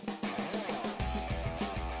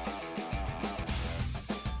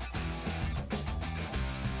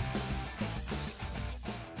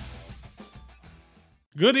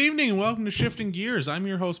Good evening. Welcome to Shifting Gears. I'm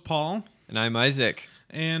your host, Paul. And I'm Isaac.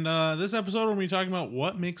 And this episode, we're going to be talking about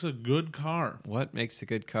what makes a good car. What makes a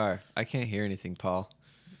good car? I can't hear anything, Paul.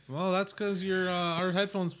 Well, that's because our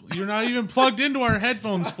headphones. You're not even plugged into our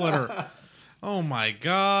headphone splitter. Oh my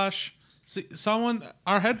gosh! See,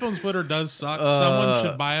 our headphone splitter does suck. Someone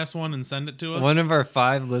should buy us one and send it to us. One of our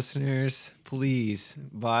 5 listeners, please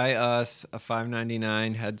buy us a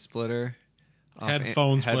 $5.99 head splitter.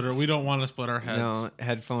 Headphone splitter. We don't want to split our heads. No,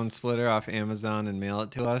 headphone splitter off Amazon and mail it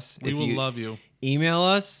to us. We will love you. Email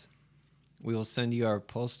us. We will send you our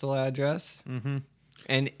postal address. Mm-hmm.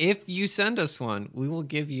 And if you send us one, we will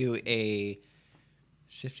give you a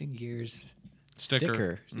Shifting Gears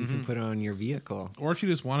sticker. You can put it on your vehicle. Or if you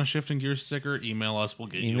just want a Shifting Gears sticker, email us. We'll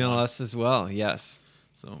get you one. Email us as well, yes.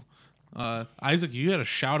 So, Isaac, you had a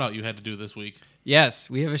shout-out you had to do this week. Yes,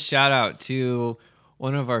 we have a shout-out to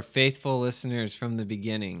one of our faithful listeners from the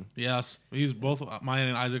beginning. Yes, he's both mine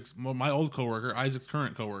and Isaac's, my old coworker, Isaac's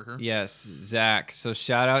current coworker. Yes, Zach. So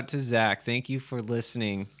shout out to Zach. Thank you for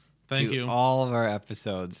listening to all of our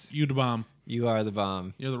episodes. You the bomb. You are the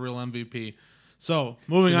bomb. You're the real MVP. So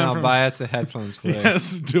moving on. Now buy us the headphones player.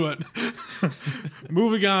 Yes, do it.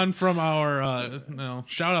 Moving on from our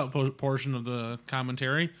shout out portion of the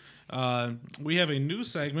commentary. We have a new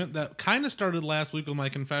segment that kind of started last week with my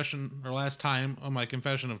confession, or last time on my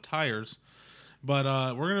confession of tires, but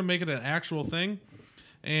we're going to make it an actual thing.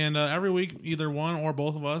 And every week, either one or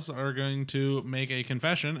both of us are going to make a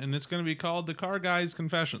confession, and it's going to be called the Car Guys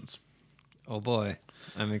Confessions. Oh boy,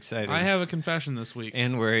 I'm excited. I have a confession this week.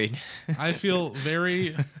 And worried. I feel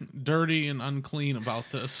very dirty and unclean about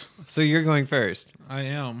this. So you're going first? I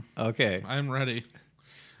am. Okay. I'm ready.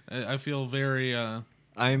 I feel very...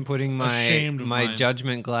 I'm putting my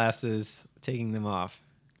judgment glasses, taking them off.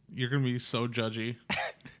 You're going to be so judgy.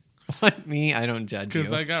 What? Me? I don't judge you.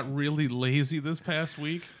 Because I got really lazy this past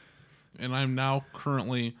week, and I'm now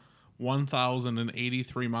currently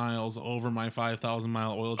 1,083 miles over my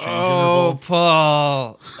 5,000-mile oil change interval.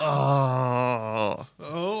 Paul.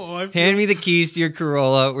 Hand me the keys to your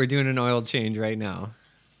Corolla. We're doing an oil change right now.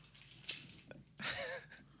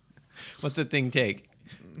 What's the thing take?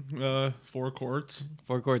 4 quarts.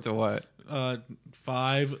 4 quarts of what?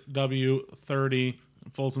 5W30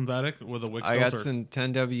 full synthetic with a Wix filter. I got some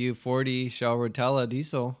 10W40 Shell Rotella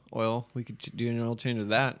diesel oil. We could do an oil change with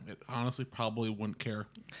that. It honestly probably wouldn't care.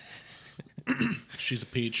 She's a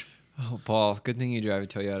peach. Oh, Paul, good thing you drive a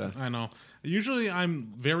Toyota. I know. Usually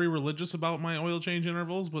I'm very religious about my oil change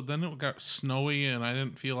intervals, but then it got snowy and I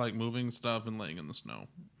didn't feel like moving stuff and laying in the snow.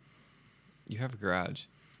 You have a garage.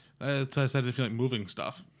 I said I didn't feel like moving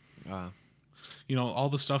stuff. Wow. You know, all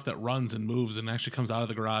the stuff that runs and moves and actually comes out of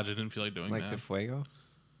the garage, I didn't feel like doing that. Like the Fuego?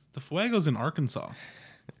 The Fuego's in Arkansas.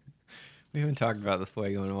 We haven't talked about the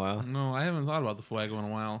Fuego in a while. No, I haven't thought about the Fuego in a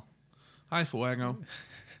while. Hi, Fuego.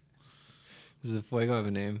 Does the Fuego have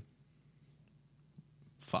a name?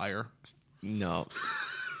 Fire. No.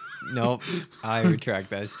 Nope. I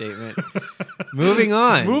retract that statement. Moving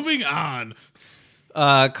on.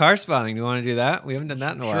 Car spotting. Do you want to do that? We haven't done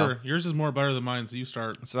that in a while. Sure. Yours is more better than mine, so you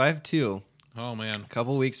start. So I have 2. Oh, man. A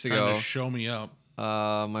couple weeks ago. Trying to show me up.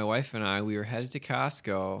 My wife and I, we were headed to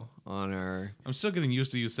Costco on our... I'm still getting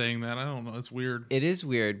used to you saying that. I don't know. It's weird. It is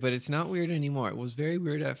weird, but it's not weird anymore. It was very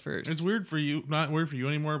weird at first. It's weird for you. Not weird for you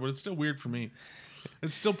anymore, but it's still weird for me.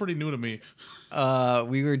 It's still pretty new to me.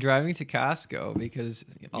 We were driving to Costco because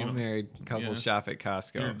all married couples shop at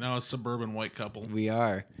Costco. You're now a suburban white couple. We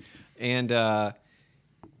are. And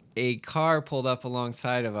a car pulled up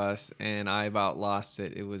alongside of us, and I about lost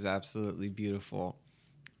it. It was absolutely beautiful.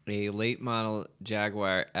 A late model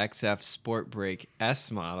Jaguar XF Sport Brake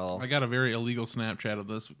S model. I got a very illegal Snapchat of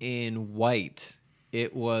this. In white.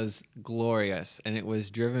 It was glorious, and it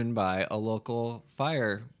was driven by a local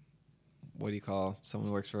fire. What do you call someone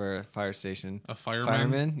who works for a fire station? A fireman?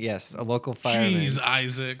 Fireman? Yes, a local fireman. Jeez,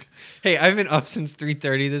 Isaac. Hey, I've been up since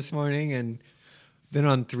 3:30 this morning and been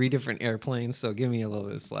on 3 different airplanes, so give me a little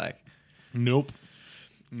bit of slack. Nope.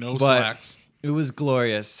 No slacks. It was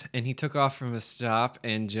glorious, and he took off from a stop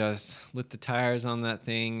and just lit the tires on that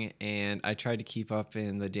thing, and I tried to keep up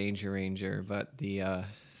in the Danger Ranger, but the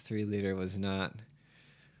 3-liter was not.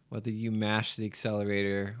 Whether you mash the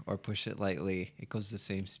accelerator or push it lightly, it goes the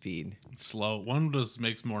same speed. Slow. One just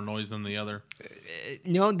makes more noise than the other.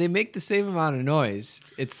 No, they make the same amount of noise.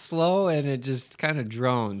 It's slow and it just kind of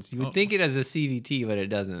drones. You would think it has a CVT, but it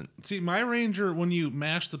doesn't. See, my Ranger, when you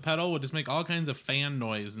mash the pedal, would just make all kinds of fan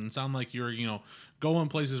noise and sound like you're, going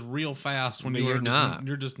places real fast when you're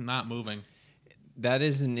just not moving. That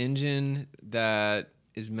is an engine that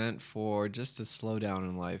is meant for just to slow down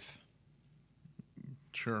in life.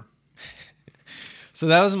 Sure. So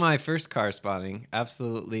that was my first car spotting.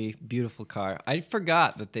 Absolutely beautiful car. I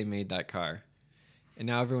forgot that they made that car. And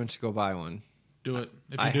now everyone should go buy one. Do it.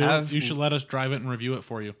 If you you should let us drive it and review it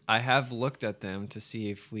for you. I have looked at them to see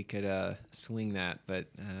if we could swing that, but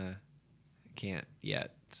can't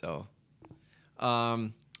yet. So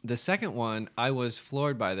the second one, I was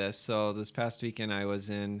floored by this. So this past weekend I was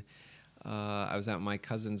at my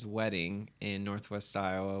cousin's wedding in Northwest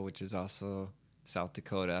Iowa, which is also South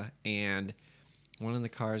Dakota, and one of the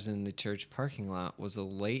cars in the church parking lot was a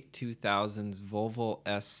late 2000s Volvo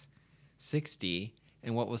S60.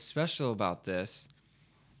 And what was special about this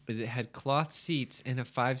is it had cloth seats and a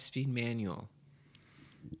 5-speed manual.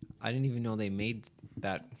 I didn't even know they made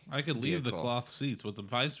that. I could leave the cloth seats, but the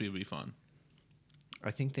 5-speed would be fun.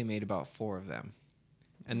 I think they made about 4 of them.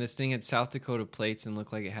 And this thing had South Dakota plates and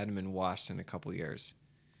looked like it hadn't been washed in a couple years.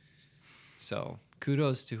 So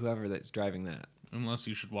kudos to whoever that's driving that. Unless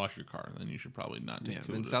you should wash your car, then you should probably not take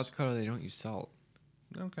kudos. In South Dakota, they don't use salt.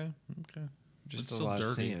 Okay. Just a lot of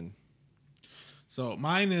sand. So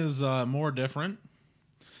mine is more different.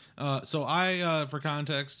 So I, for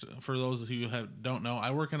context, for those who don't know,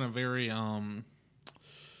 I work in a very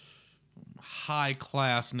high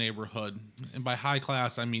class neighborhood, and by high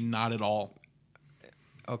class I mean not at all.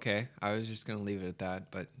 Okay, I was just gonna leave it at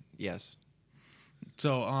that, but yes.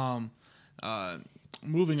 So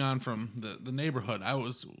moving on from the neighborhood, I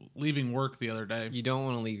was leaving work the other day. You don't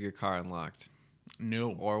want to leave your car unlocked.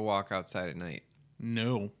 No. Or walk outside at night.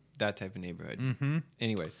 No. That type of neighborhood. Mm-hmm.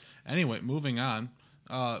 Anyway, moving on.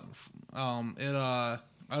 I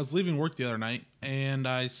was leaving work the other night, and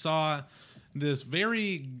I saw this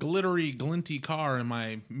very glittery, glinty car in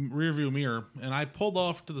my rearview mirror, and I pulled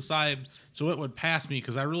off to the side so it would pass me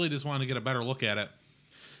because I really just wanted to get a better look at it.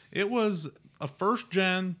 It was a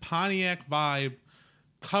first-gen Pontiac Vibe,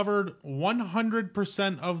 covered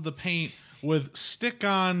 100% of the paint with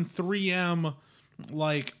stick-on 3M,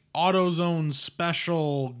 like AutoZone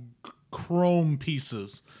special chrome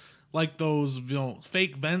pieces, like those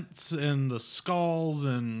fake vents and the skulls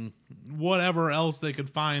and whatever else they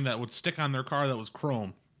could find that would stick on their car that was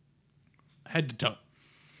chrome, head to toe.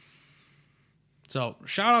 So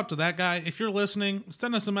shout out to that guy. If you're listening,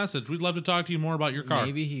 send us a message. We'd love to talk to you more about your car.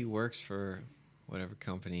 Maybe he works for whatever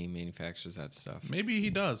company manufactures that stuff. Maybe he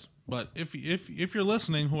does. But if you're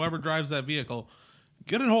listening, whoever drives that vehicle,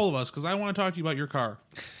 get a hold of us because I want to talk to you about your car.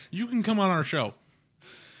 You can come on our show.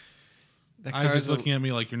 Isaac's looking at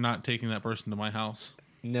me like you're not taking that person to my house.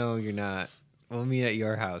 No, you're not. We'll meet at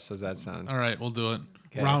your house. How's that sound? All right, we'll do it.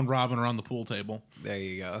 Okay. Round robin around the pool table. There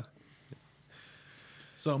you go.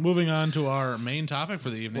 So moving on to our main topic for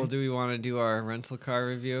the evening. Well, do we want to do our rental car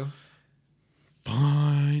review?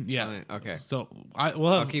 Fine. Yeah. Fine. Okay. So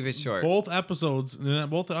I'll keep it short. Both episodes,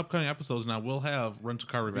 both the upcoming episodes now will have rental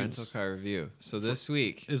car reviews. Rental car review. So this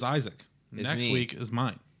week is Isaac. Next week is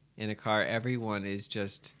mine. In a car everyone is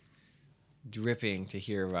just dripping to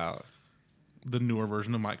hear about. The newer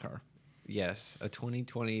version of my car. Yes, a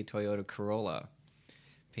 2020 Toyota Corolla,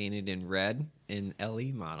 painted in red in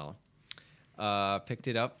LE model. Picked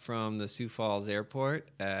it up from the Sioux Falls Airport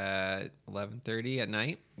at 11:30 at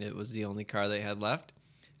night. It was the only car they had left,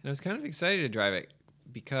 and I was kind of excited to drive it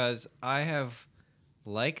because I have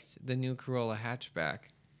liked the new Corolla hatchback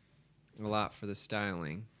a lot for the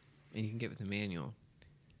styling, and you can get with the manual.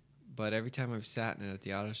 But every time I've sat in it at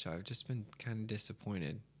the auto show, I've just been kind of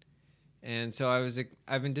disappointed. And so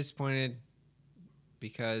I've been disappointed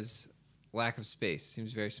because lack of space.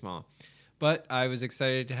 Seems very small. But I was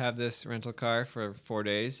excited to have this rental car for 4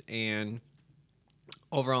 days, and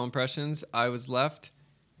overall impressions, I was left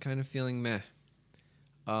kind of feeling meh.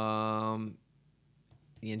 The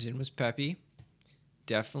engine was peppy.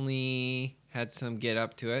 Definitely had some get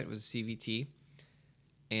up to it. It was a CVT.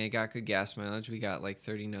 And it got good gas mileage. We got like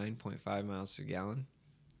 39.5 miles per gallon.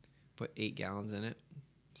 Put 8 gallons in it.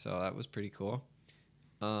 So that was pretty cool.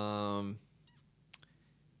 But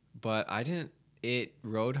it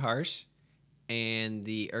rode harsh, and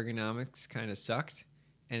the ergonomics kind of sucked,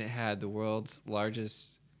 and it had the world's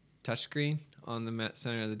largest touchscreen on the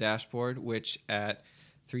center of the dashboard, which at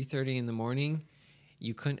 3:30 in the morning,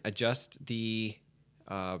 you couldn't adjust the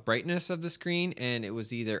brightness of the screen, and it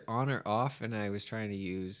was either on or off, and I was trying to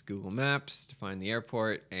use Google Maps to find the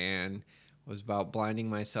airport, and was about blinding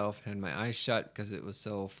myself, had my eyes shut because it was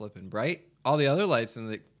so flippin' bright. All the other lights in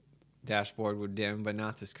the dashboard would dim, but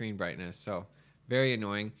not the screen brightness, so very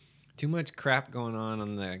annoying. Too much crap going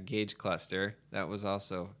on the gauge cluster. That was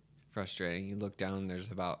also frustrating. You look down, there's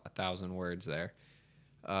about 1,000 words there.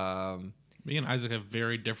 Me and Isaac have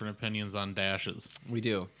very different opinions on dashes. We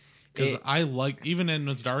do. Because It- I like, even in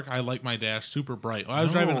it's dark, I like my dash super bright. I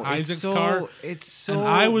was driving No, Isaac's car. It's so and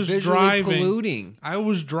I was visually driving. polluting. I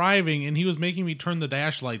was driving, and he was making me turn the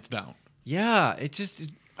dash lights down. Yeah, I just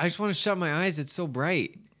want to shut my eyes. It's so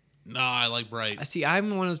bright. No, I like bright. I see.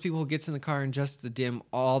 I'm one of those people who gets in the car and adjusts the dim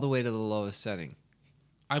all the way to the lowest setting.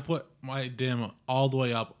 I put my dim all the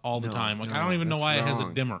way up all the No, time. Like no, I don't even know that's why it has a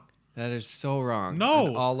wrong. dimmer. That is so wrong. No.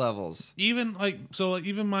 On all levels. Even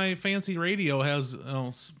even my fancy radio has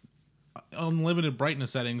unlimited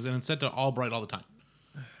brightness settings, and it's set to all bright all the time.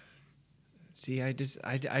 See, I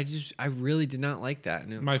really did not like that.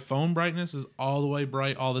 And My phone brightness is all the way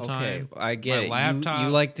bright all the okay, time. I get My it. laptop. You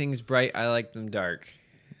like things bright. I like them dark.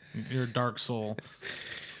 You're a dark soul.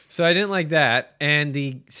 So I didn't like that. And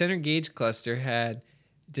the center gauge cluster had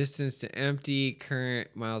distance to empty, current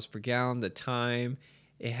miles per gallon, the time.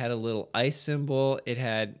 It had a little ice symbol. It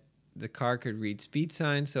had the car could read speed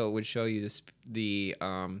signs, so it would show you the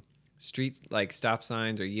street like stop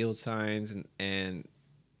signs or yield signs and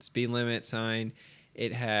speed limit sign.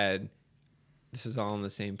 It had this was all on the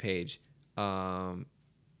same page.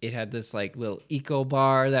 It had this like little eco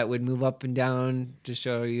bar that would move up and down to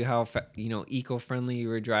show you how eco-friendly you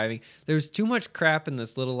were driving. There was too much crap in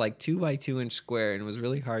this little like 2x2-inch square, and it was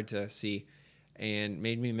really hard to see, and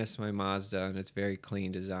made me miss my Mazda and its very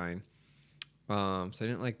clean design. So I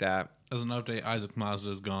didn't like that. As an update, Isaac Mazda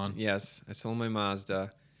is gone. Yes, I sold my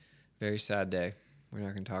Mazda. Very sad day. We're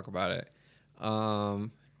not going to talk about it. And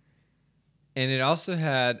it also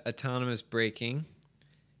had autonomous braking,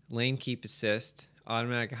 lane keep assist,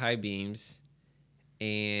 automatic high beams,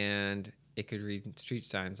 and it could read street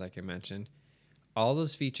signs like I mentioned. All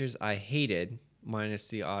those features I hated, minus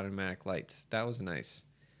the automatic lights. That was nice.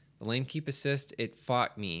 The lane keep assist, it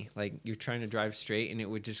fought me. Like you're trying to drive straight and it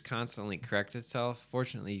would just constantly correct itself.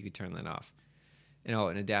 Fortunately, you could turn that off. And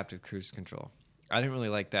adaptive cruise control. I didn't really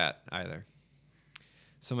like that either.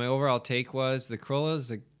 So my overall take was the Corolla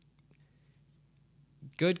is a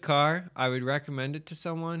good car. I would recommend it to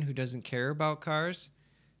someone who doesn't care about cars,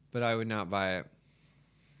 but I would not buy it.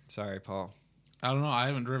 Sorry, Paul. I don't know. I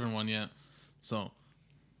haven't driven one yet. So,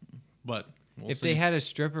 but we'll If see. they had a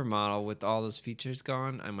stripper model with all those features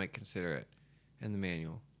gone, I might consider it. And the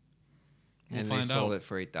manual. We'll and find they sold out. it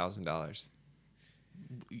for $8,000.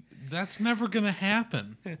 That's never going to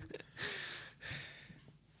happen.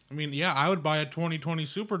 I mean, yeah, I would buy a 2020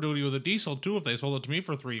 Super Duty with a diesel too if they sold it to me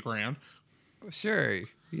for $3,000. Sure. You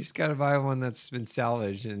just got to buy one that's been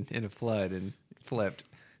salvaged in a flood and flipped.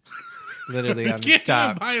 Literally on You its can't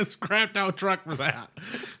top. buy a scrapped out truck for that.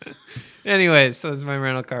 Anyways, so that's my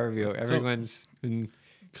rental car review. Everyone's been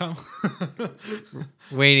Come,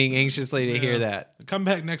 waiting anxiously to hear that. come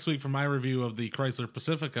back next week for my review of the Chrysler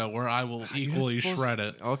Pacifica, where I will equally shred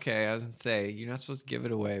it. Okay, I was going to say, you're not supposed to give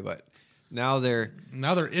it away, but now they're...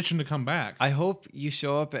 Now they're itching to come back. I hope you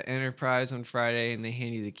show up at Enterprise on Friday and they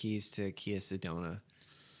hand you the keys to Kia Sedona.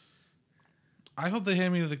 I hope they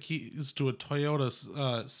hand me the keys to a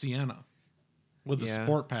Toyota Sienna with the Yeah.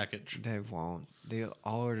 sport package. They won't. They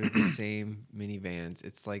all order the same minivans.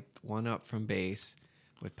 It's like one up from base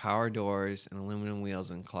with power doors and aluminum wheels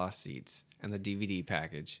and cloth seats and the DVD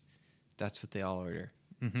package. That's what they all order.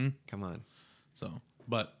 Mm-hmm. Come on. So,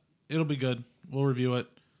 but it'll be good. We'll review it.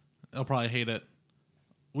 I'll probably hate it.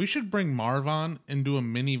 We should bring Marv on and do a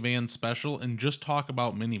minivan special and just talk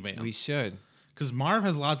about minivans. We should. Because Marv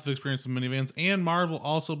has lots of experience with minivans, and Marv will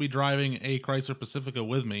also be driving a Chrysler Pacifica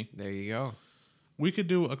with me. There you go. We could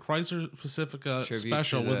do a Chrysler Pacifica Tribute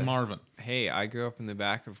special to with the- Marvin. Hey, I grew up in the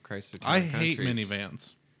back of Chrysler Town I hate Countries.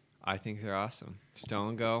 minivans. I think they're awesome. Stow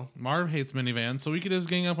and go. Marv hates minivans, so we could just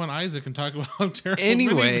gang up on Isaac and talk about how terrible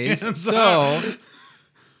Anyways, minivans are. so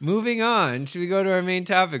moving on. Should we go to our main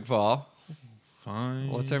topic, Paul? Fine.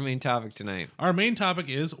 What's our main topic tonight? Our main topic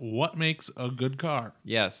is what makes a good car.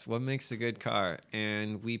 Yes, what makes a good car?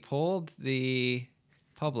 And we polled the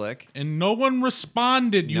public. And no one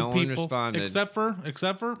responded, you No one people. responded. Except for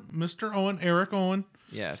Mr. Owen, Eric Owen.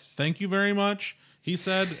 Yes. Thank you very much. He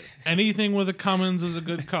said anything with a Cummins is a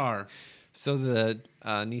good car. So the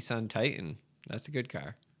Nissan Titan, that's a good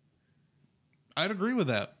car. I'd agree with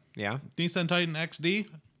that. Yeah. Nissan Titan XD,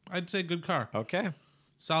 I'd say good car. Okay.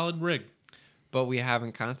 Solid rig. But we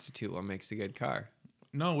haven't constitute what makes a good car.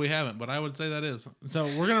 No, we haven't, but I would say that is. So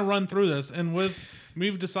we're going to run through this, and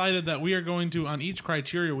we've decided that we are going to, on each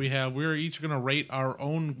criteria we have, we're each going to rate our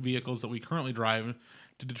own vehicles that we currently drive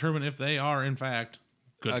to determine if they are, in fact,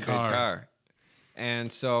 a good car.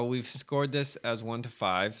 And so we've scored this as 1 to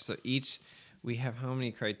 5. So each, we have how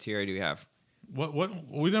many criteria do we have? What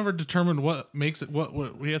we never determined what makes it what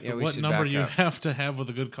we have to Yeah, we what should number back you up. have to have with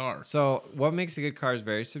a good car. So what makes a good car is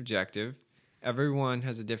very subjective. everyone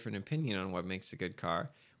has a different opinion on what makes a good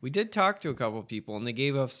car. We did talk to a couple of people, and they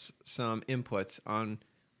gave us some inputs on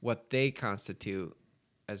what they constitute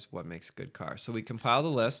as what makes a good car. So we compiled a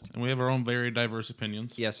list. And we have our own very diverse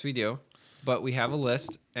opinions. Yes, we do. But we have a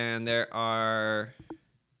list, and there are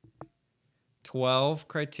 12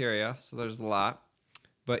 criteria, so there's a lot.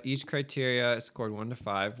 But each criteria is scored 1 to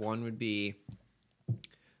 5. 1 would be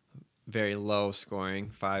very low scoring.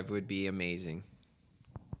 5 would be amazing.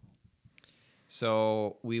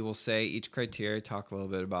 So we will say each criteria, talk a little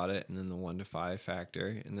bit about it, and then the 1 to 5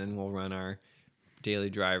 factor. And then we'll run our daily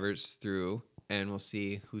drivers through, and we'll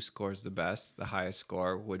see who scores the best. The highest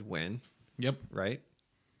score would win. Yep. Right?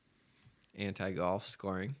 Anti-golf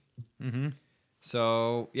scoring. Mm-hmm.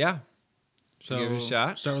 So, yeah. So give it a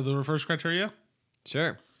shot. Start with the first criteria?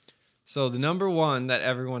 Sure. So the number 1 that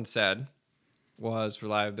everyone said was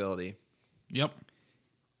reliability. Yep.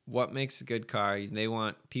 What makes a good car?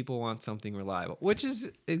 People want something reliable, which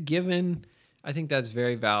is a given. I think that's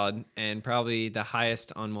very valid and probably the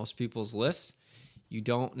highest on most people's lists. You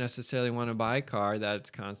don't necessarily want to buy a car that's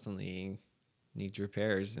constantly needs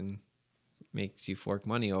repairs and makes you fork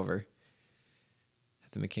money over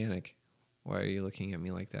at the mechanic. Why are you looking at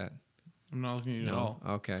me like that? I'm not looking at you at all.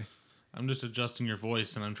 Okay. I'm just adjusting your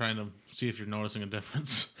voice, and I'm trying to see if you're noticing a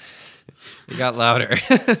difference. It got louder.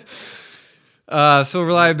 So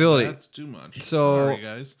reliability. That's too much. So sorry,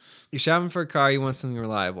 guys. You're shopping for a car, you want something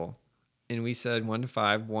reliable. And we said 1 to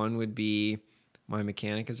 5. 1 would be my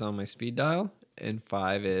mechanic is on my speed dial. And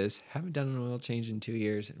 5 is haven't done an oil change in 2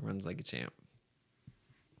 years and runs like a champ.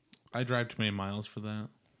 I drive too many miles for that.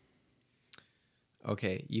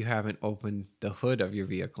 Okay, you haven't opened the hood of your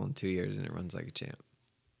vehicle in 2 years and it runs like a champ.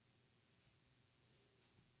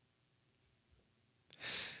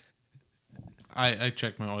 I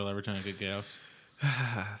check my oil every time I get gas.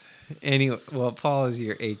 Anyway, well, Paul is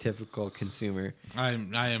your atypical consumer. I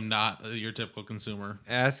am not your typical consumer.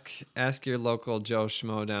 Ask your local Joe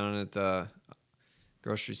Schmo down at the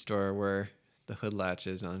grocery store where the hood latch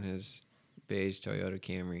is on his beige Toyota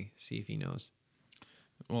Camry. See if he knows.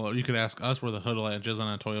 Well, you could ask us where the hood latch is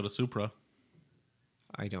on a Toyota Supra.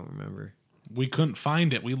 I don't remember. We couldn't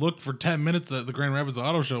find it. We looked for 10 minutes at the Grand Rapids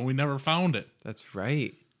Auto Show, and we never found it. That's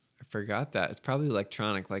right. I forgot that. It's probably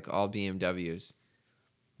electronic, like all BMWs.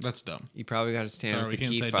 That's dumb. You probably got to stand Sorry, with the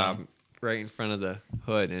we can't key say fob dumb. right in front of the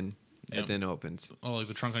hood, and Yep. it then opens. Oh, like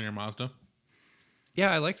the trunk on your Mazda?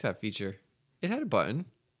 Yeah, I liked that feature. It had a button.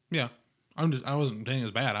 Yeah. I wasn't saying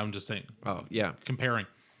it's bad. I'm just saying. Oh, yeah. Comparing.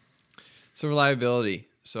 So reliability.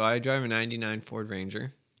 So I drive a 99 Ford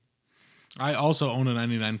Ranger. I also own a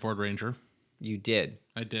 99 Ford Ranger. You did.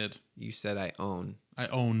 I did. You said I own. I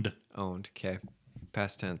owned. Owned. Okay.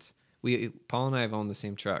 Past tense. Paul and I have owned the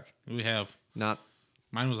same truck. We have. Not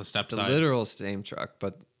Mine was a step the side. literal same truck,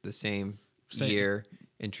 but the same Same. year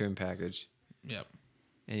and trim package. Yep.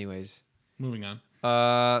 Anyways. Moving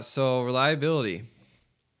on. So reliability.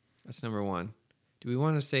 That's number 1. Do we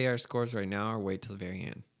want to say our scores right now or wait till the very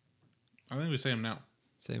end? I think we say them now.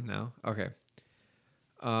 Say them now? Okay.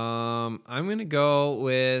 I'm going to go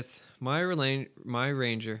with my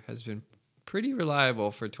Ranger has been pretty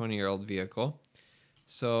reliable for a 20-year-old vehicle.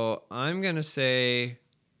 So I'm going to say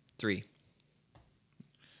 3.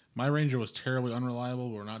 My Ranger was terribly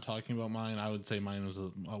unreliable. We're not talking about mine. I would say mine was a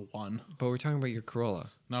 1. But we're talking about your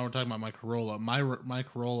Corolla. Now we're talking about my Corolla. My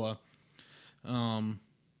Corolla,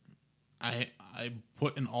 I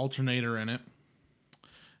put an alternator in it,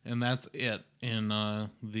 and that's it. In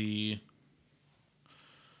the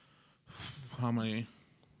how many?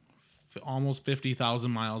 Almost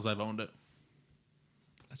 50,000 miles I've owned it.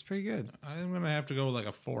 That's pretty good. I'm gonna have to go with like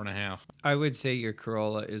a 4.5. I would say your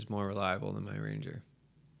Corolla is more reliable than my Ranger.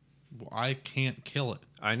 Well, I can't kill it.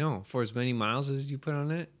 I know. For as many miles as you put on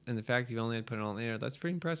it, and the fact you only had to put it on there, that's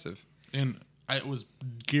pretty impressive. And it was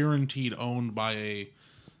guaranteed owned by a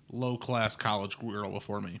low-class college girl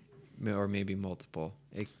before me. Or maybe multiple.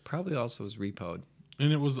 It probably also was repoed.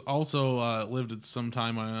 And it was also lived at some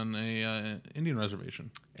time on a Indian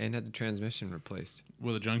reservation And had the transmission replaced.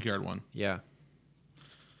 with a junkyard one. Yeah.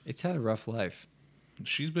 It's had a rough life.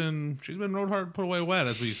 She's been rode hard, put away wet,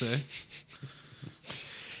 as we say.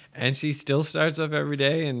 And she still starts up every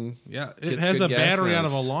day and Yeah, it gets has good a gas battery out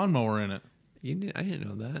of mileage. a lawnmower in it. I didn't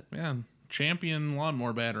know that. Yeah, Champion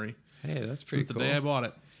lawnmower battery. Hey, that's pretty Since cool. the day I bought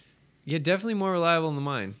it. Yeah, definitely more reliable than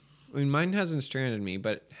mine. I mean, mine hasn't stranded me,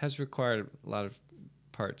 but has required a lot of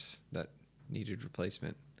parts that needed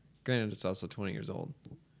replacement. Granted, it's also 20 years old.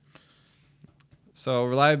 So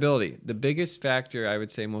reliability, the biggest factor I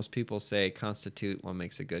would say most people say constitute what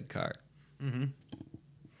makes a good car. Mm-hmm.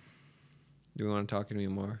 Do we want to talk to me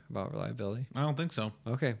more about reliability? I don't think so.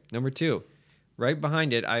 Okay. Number 2, right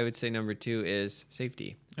behind it, I would say number 2 is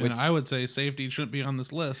safety. And I would say safety shouldn't be on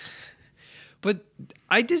this list. But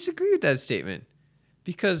I disagree with that statement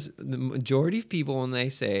because the majority of people, when they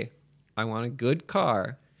say, I want a good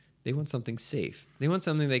car, they want something safe. They want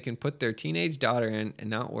something they can put their teenage daughter in and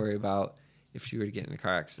not worry about if she were to get in a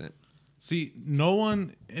car accident. See, no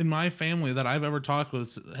one in my family that I've ever talked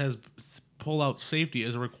with has pulled out safety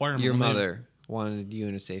as a requirement. Your mother wanted you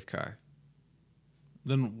in a safe car.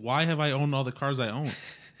 Then why have I owned all the cars I own?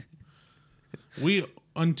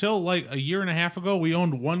 Until like a year and a half ago, we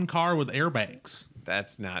owned one car with airbags.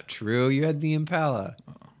 That's not true. You had the Impala.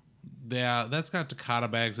 Yeah, that's got Takata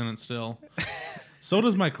bags in it still. So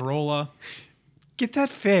does my Corolla. Get that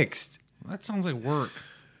fixed. That sounds like work.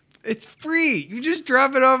 It's free. You just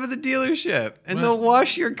drop it off at the dealership, and they'll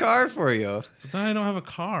wash your car for you. But then I don't have a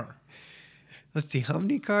car. Let's see. How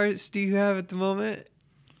many cars do you have at the moment?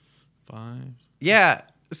 5. Yeah.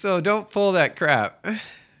 So don't pull that crap.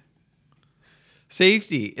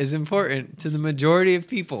 Safety is important to the majority of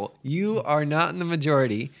people. You are not in the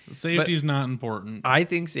majority. Safety is not important. I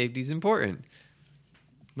think safety is important.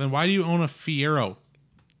 Then why do you own a Fiero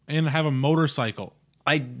and have a motorcycle?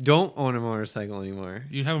 I don't own a motorcycle anymore.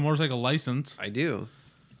 You have a motorcycle license. I do.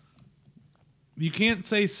 You can't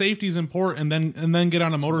say safety is important and then get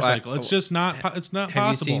on a motorcycle. It's just not. It's not possible.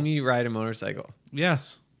 Have you seen me ride a motorcycle?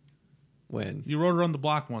 Yes. When? You rode around the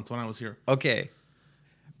block once when I was here. Okay.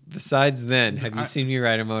 Besides then, have you seen me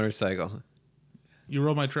ride a motorcycle? You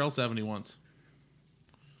rode my Trail 70 once.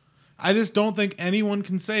 I just don't think anyone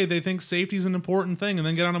can say they think safety is an important thing and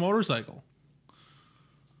then get on a motorcycle.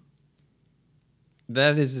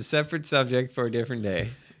 That is a separate subject for a different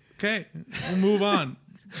day. Okay, we'll move on.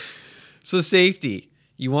 So safety.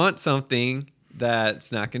 You want something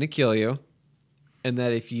that's not going to kill you and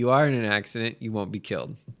that if you are in an accident, you won't be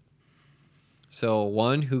killed. So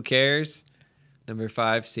 1, who cares? Number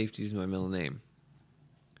 5, safety is my middle name.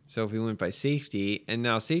 So if we went by safety, and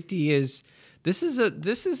now safety is this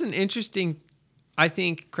is an interesting, I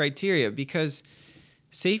think, criteria because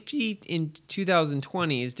safety in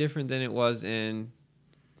 2020 is different than it was in,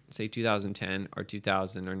 say, 2010 or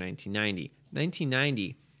 2000 or 1990.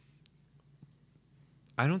 1990,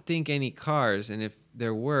 I don't think any cars, and if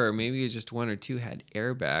there were, maybe just 1 or 2 had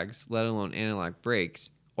airbags, let alone anti-lock brakes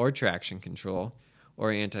or traction control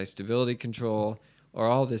or anti-stability control or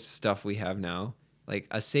all this stuff we have now. Like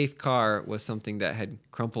a safe car was something that had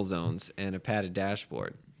crumple zones and a padded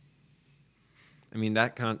dashboard. I mean,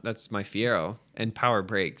 that's my Fiero and power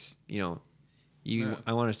brakes. I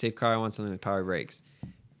want a safe car. I want something with power brakes.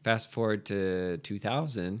 Fast forward to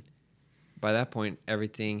 2000. By that point,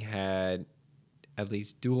 everything had at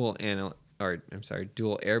least dual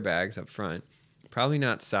airbags up front. Probably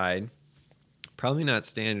not side. Probably not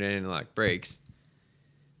standard anti-lock brakes.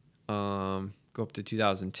 Go up to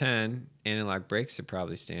 2010. Anti-lock brakes are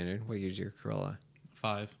probably standard. What year's your Corolla?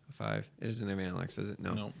 5. It doesn't have anti-locks, does it?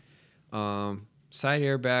 No. No. Side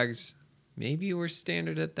airbags maybe were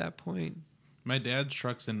standard at that point. My dad's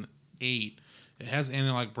truck's an 8. It has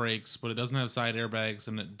anti-lock brakes, but it doesn't have side airbags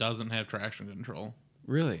and it doesn't have traction control.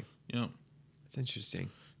 Really? Yeah. That's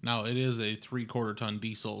interesting. Now, it is a 3/4 ton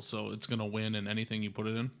diesel, so it's going to win in anything you put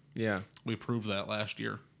it in. Yeah. We proved that last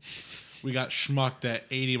year. We got schmucked at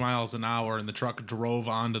 80 miles an hour, and the truck drove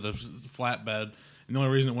onto the flatbed. And the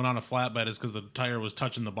only reason it went on a flatbed is because the tire was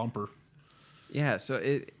touching the bumper. Yeah, so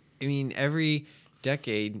every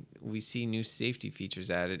decade we see new safety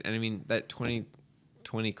features added. And I mean, that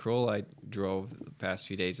 2020 Corolla I drove the past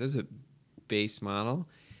few days, that was a base model,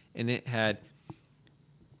 and it had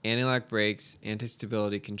anti-lock brakes,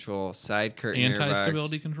 anti-stability control, side curtain airbags.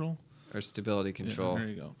 Anti-stability control? Or stability control. Yeah, there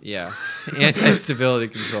you go. Yeah. Anti-stability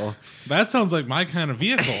control. That sounds like my kind of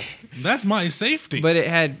vehicle. That's my safety. But it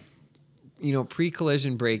had,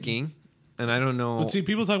 pre-collision braking. And I don't know. But see,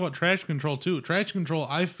 people talk about traction control too. Traction control,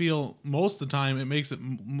 I feel most of the time it makes it,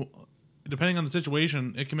 depending on the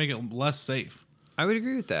situation, it can make it less safe. I would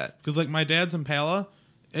agree with that. Because like my dad's Impala,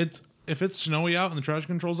 if it's snowy out and the traction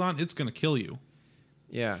control's on, it's going to kill you.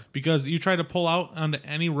 Yeah. Because you try to pull out onto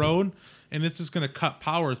any road, and it's just going to cut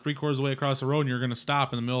power 3/4 of the way across the road, and you're going to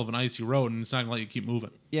stop in the middle of an icy road, and it's not going to let you keep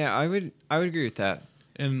moving. Yeah, I would agree with that.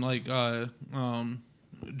 And like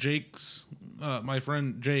Jake's, my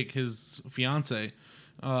friend Jake, his fiance,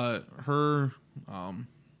 her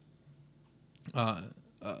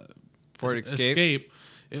Ford Escape,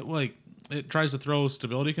 it tries to throw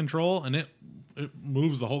stability control, and it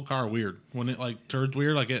moves the whole car weird when it like turns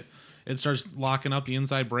weird, like it starts locking up the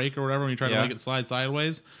inside brake or whatever when you try to make it slide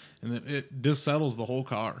sideways, and it dissettles the whole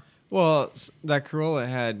car. Well, that Corolla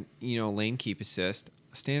had lane keep assist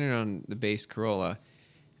standard on the base Corolla,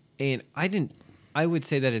 and I didn't I would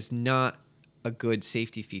say that is not a good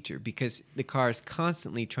safety feature because the car is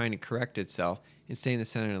constantly trying to correct itself and stay in the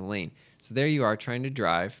center of the lane. So there you are trying to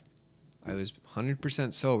drive. I was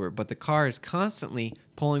 100% sober, but the car is constantly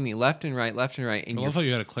pulling me left and right. And I love how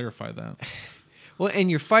you had to clarify that. well,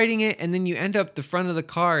 and you're fighting it, and then you end up the front of the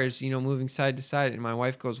car is, moving side to side. And my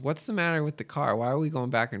wife goes, "What's the matter with the car? Why are we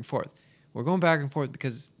going back and forth?" We're going back and forth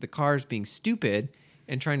because the car is being stupid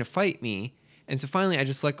and trying to fight me. And so finally, I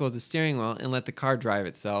just let go of the steering wheel and let the car drive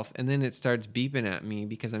itself. And then it starts beeping at me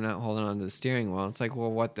because I'm not holding on to the steering wheel. It's like,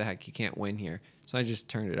 well, what the heck? You can't win here. So I just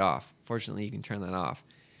turned it off. Fortunately, you can turn that off.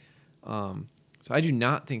 So I do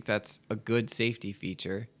not think that's a good safety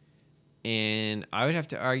feature. And I would have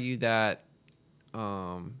to argue that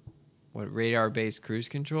radar-based cruise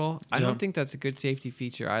control, I don't think that's a good safety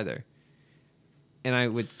feature either. And I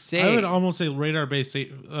would say... I would almost say radar-based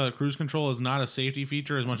cruise control is not a safety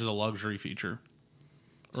feature as much as a luxury feature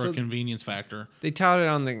or a convenience factor. They touted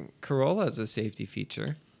on the Corolla as a safety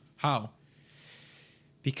feature. How?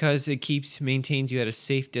 Because it maintains you at a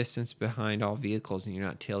safe distance behind all vehicles and you're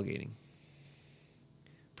not tailgating.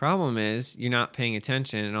 Problem is, you're not paying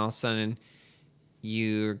attention and all of a sudden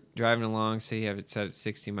you're driving along, say you have it set at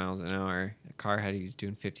 60 miles an hour, a car ahead of you is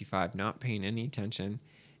doing 55, not paying any attention.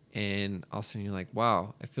 And all of a sudden you're like,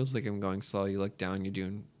 wow, it feels like I'm going slow. You look down, you're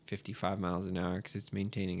doing 55 miles an hour because it's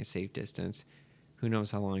maintaining a safe distance. Who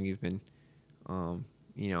knows how long you've been,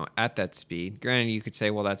 at that speed. Granted, you could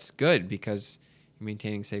say, well, that's good because you're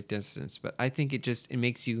maintaining safe distance. But I think it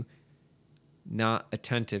makes you not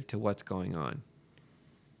attentive to what's going on.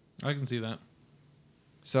 I can see that.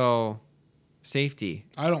 So, safety.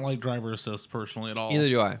 I don't like driver assist personally at all. Neither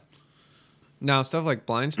do I. Now, stuff like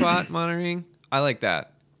blind spot monitoring, I like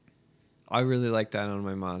that. I really like that on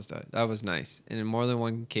my Mazda. That was nice. And in more than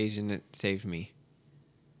one occasion, it saved me.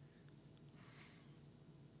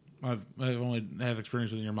 I've only have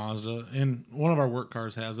experience with your Mazda, and one of our work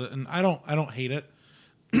cars has it, and I don't hate it.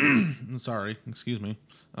 Sorry, excuse me.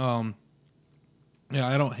 I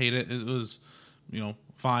don't hate it. It was,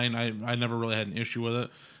 fine. I never really had an issue with it,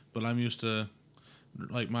 but I'm used to,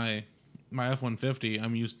 like my F-150.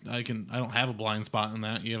 I don't have a blind spot in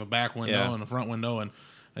that. You have a back window and a front window, and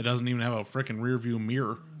it doesn't even have a freaking rear view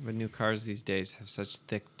mirror. But new cars these days have such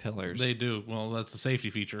thick pillars. They do. Well, that's a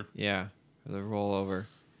safety feature. Yeah, the rollover.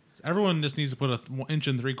 Everyone just needs to put a 1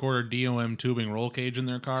 3/4 DOM tubing roll cage in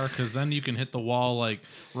their car, because then you can hit the wall like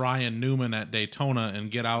Ryan Newman at Daytona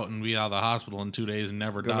and get out and be out of the hospital in 2 days and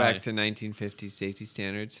never die. Go back to 1950s safety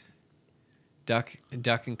standards. Duck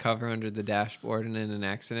and cover under the dashboard and in an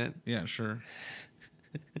accident. Yeah, sure.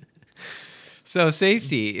 So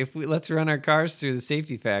safety. Let's run our cars through the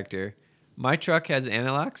safety factor. My truck has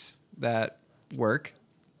anti-locks that work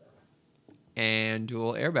and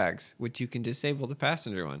dual airbags, which you can disable the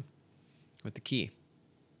passenger one with the key.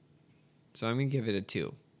 So I'm going to give it a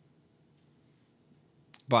 2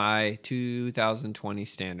 by 2020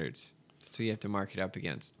 standards. That's what you have to mark it up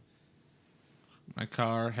against. My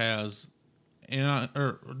car has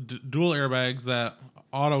dual airbags that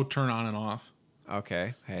auto turn on and off.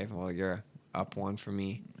 Okay. Hey, well, you're up 1 for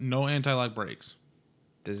me. No anti-lock brakes.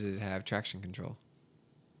 Does it have traction control?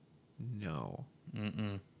 No.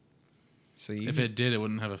 Mm-mm. So if it did, it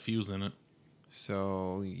wouldn't have a fuse in it.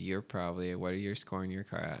 So you're probably, what are you scoring your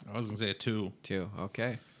car at? I was going to say a 2. 2,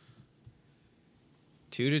 okay.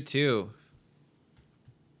 2-2.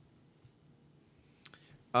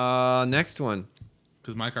 Next one.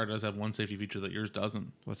 Because my car does have one safety feature that yours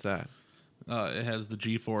doesn't. What's that? It has the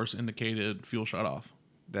G-force indicated fuel shutoff.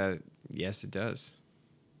 Yes, it does.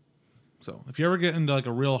 So if you ever get into like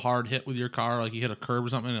a real hard hit with your car, like you hit a curb or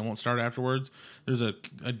something and it won't start afterwards, there's a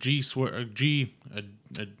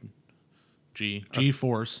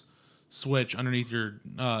G-force switch underneath your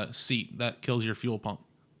seat that kills your fuel pump.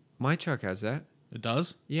 My truck has that. It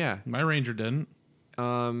does? Yeah. My Ranger didn't.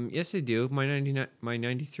 Yes, they do. My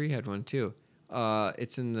 93 had one too.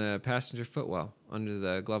 It's in the passenger footwell under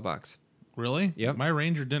the glove box. Really? Yep. My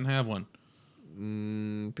Ranger didn't have one.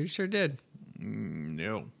 Pretty sure it did.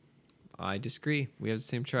 No. I disagree. We have the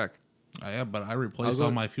same truck. But I replaced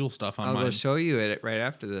all my fuel stuff on mine. I'll go show you it right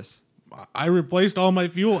after this. I replaced all my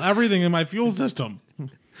everything in my fuel system.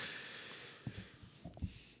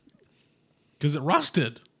 Because it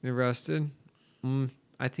rusted. It rusted?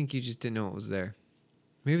 I think you just didn't know it was there.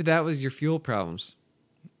 Maybe that was your fuel problems.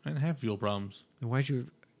 I didn't have fuel problems. Then why'd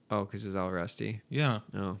you... Oh, because it was all rusty? Yeah.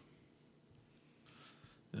 Oh.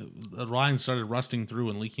 The line started rusting through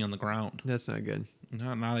and leaking on the ground. That's not good.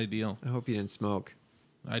 Not ideal. I hope you didn't smoke.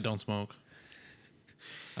 I don't smoke.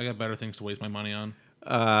 I got better things to waste my money on.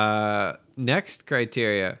 Next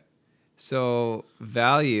criteria. So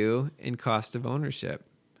value and cost of ownership.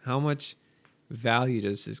 How much value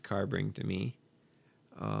does this car bring to me?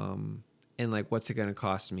 And like, what's it going to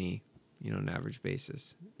cost me, on an average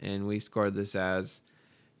basis? And we scored this as,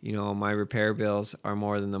 my repair bills are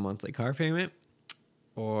more than the monthly car payment,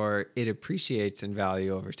 or it appreciates in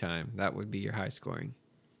value over time. That would be your high scoring.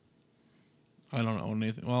 I don't own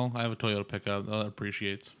anything. Well, I have a Toyota pickup that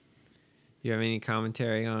appreciates. You have any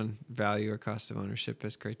commentary on value or cost of ownership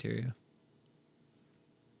as criteria?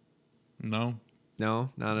 No.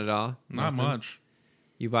 No, not at all. Not much.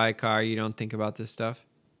 You buy a car, you don't think about this stuff?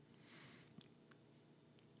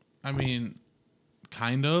 I mean,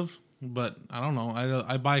 kind of, but I don't know.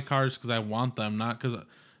 I buy cars because I want them, not because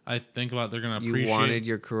I think about they're going to appreciate. You wanted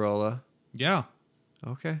your Corolla? Yeah.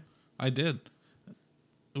 Okay. I did.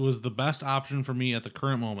 It was the best option for me at the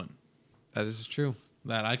current moment. That is true.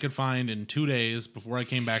 That I could find in 2 days before I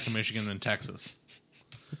came back to Michigan and Texas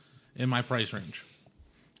in my price range.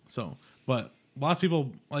 So, but lots of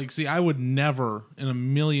people I would never in a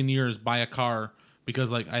million years buy a car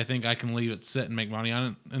because I think I can leave it sit and make money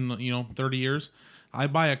on it in 30 years. I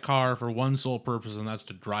buy a car for one sole purpose, and that's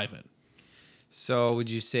to drive it. So would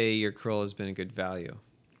you say your Corolla has been a good value?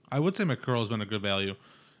 I would say my Corolla has been a good value.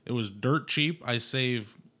 It was dirt cheap. I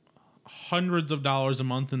save hundreds of dollars a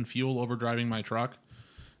month in fuel over driving my truck,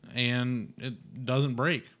 and it doesn't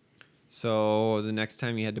break. So the next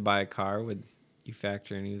time you had to buy a car, would you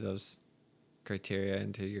factor any of those criteria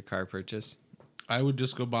into your car purchase? I would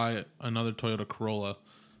just go buy another Toyota Corolla,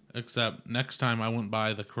 except next time I wouldn't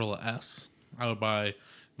buy the Corolla S. I would buy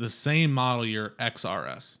the same model year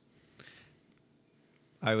XRS.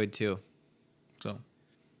 I would too. So,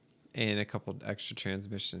 and a couple extra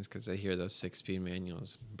transmissions because I hear those 6-speed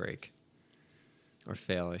manuals break or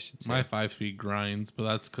fail, I should say. My 5-speed grinds, but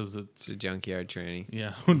that's because it's a junkyard tranny.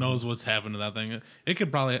 Yeah, who knows what's happened to that thing? It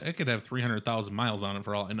could have 300,000 miles on it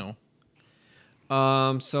for all I know.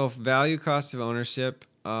 So value, cost of ownership.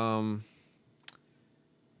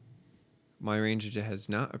 My Ranger has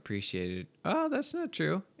not appreciated. Oh, that's not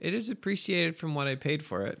true. It is appreciated from what I paid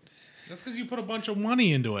for it. That's because you put a bunch of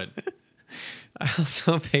money into it. I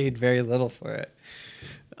also paid very little for it.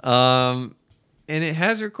 And it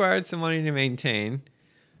has required some money to maintain.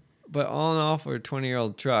 But all in all, for a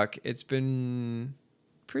 20-year-old truck, it's been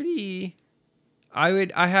pretty. I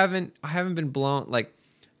haven't been blown. I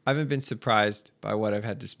haven't been surprised by what I've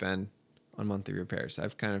had to spend on monthly repairs.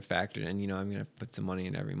 I've kind of factored in, I'm going to put some money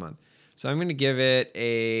in every month. So I'm going to give it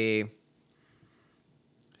a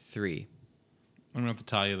 3. I'm going to have to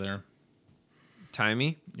tie you there. Tie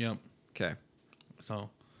me? Yep. Okay. So,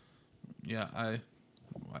 yeah, I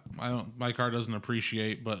don't. My car doesn't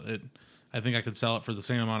appreciate, but I think I could sell it for the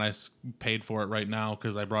same amount I paid for it right now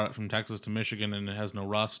because I brought it from Texas to Michigan and it has no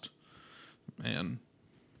rust, and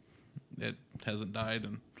it hasn't died,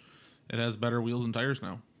 and it has better wheels and tires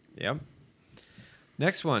now. Yep.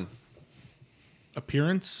 Next one.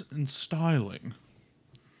 Appearance and styling.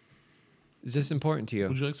 Is this important to you?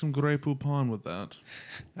 Would you like some Grey Poupon with that?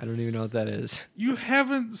 I don't even know what that is. You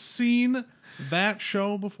haven't seen that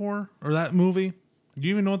show before? Or that movie? Do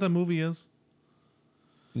you even know what that movie is?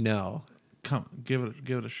 No. Come, give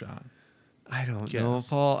it a shot. I don't know,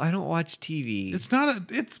 Paul. I don't watch TV. It's not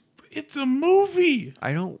it's a movie.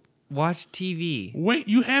 I don't watch TV. Wait,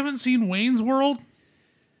 you haven't seen Wayne's World?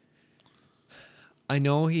 I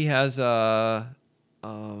know he has a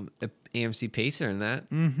AMC Pacer in that,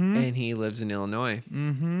 and he lives in Illinois.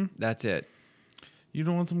 Mm-hmm. That's it. You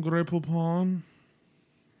don't want some Grey Poupon?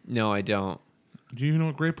 No, I don't. Do you even know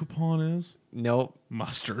what Grey Poupon is? Nope.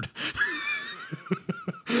 Mustard.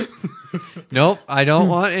 Nope, I don't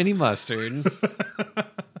want any mustard.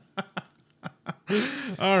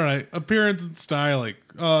 All right, appearance and styling.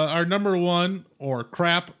 Our number one, or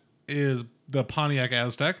crap, is the Pontiac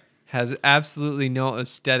Aztek. Has absolutely no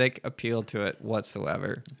aesthetic appeal to it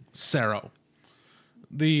whatsoever. Sero.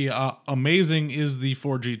 The amazing is the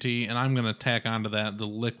 4GT, and I'm going to tack onto that the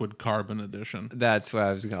liquid carbon edition. That's what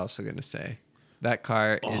I was also going to say. That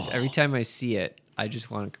car is, every time I see it, I just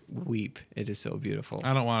want to weep. It is so beautiful.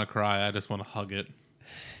 I don't want to cry. I just want to hug it.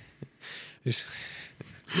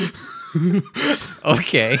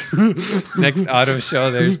 Okay. Next auto show,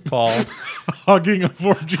 there's Paul. Hugging a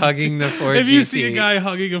 4GT. Hugging the 4GT. If you see a guy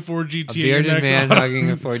hugging a 4GT, a bearded man hugging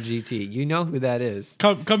a 4GT, you know who that is.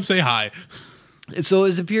 Come say hi. So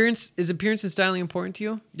is appearance and styling important to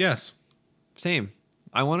you? Yes. Same.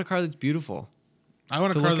 I want a car that's beautiful. I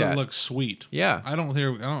want a car that looks sweet. Yeah. I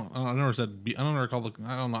never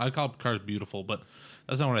call cars beautiful, but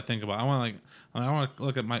that's not what I think about. I want to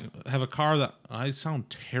look at have a car that I sound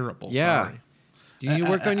terrible. Yeah. Sorry. You need to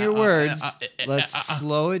work on your words. Let's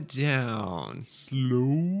slow it down.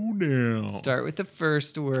 Slow down. Start with the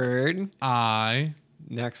first word. I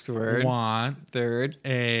Next word. want Third.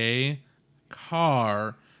 a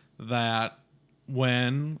car that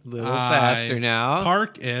when Little faster now.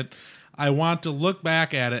 park it, I want to look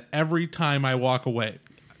back at it every time I walk away.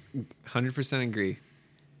 100% agree.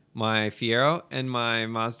 My Fiero and my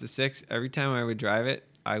Mazda 6, every time I would drive it,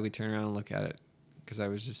 I would turn around and look at it because I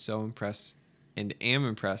was just so impressed and am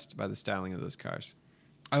impressed by the styling of those cars.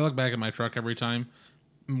 I look back at my truck every time.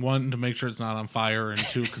 One, to make sure it's not on fire, and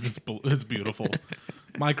two, because it's beautiful.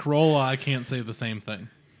 My Corolla, I can't say the same thing.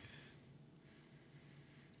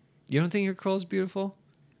 You don't think your Corolla's beautiful?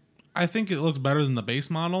 I think it looks better than the base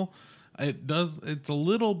model. It does. It's a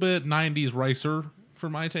little bit 90s racer for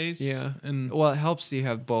my taste. Yeah. And Well, it helps you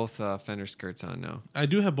have both fender skirts on now. I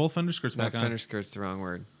do have both fender skirts Not back on. fender skirt's the wrong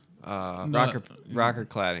word. Rocker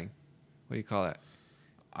cladding. What do you call that?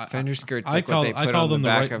 Fender skirts. I Like call what they put them on the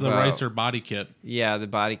back of the racer body kit. Yeah, the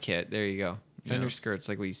body kit. There you go. Fender Yes. skirts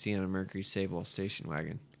like what you see on a Mercury Sable station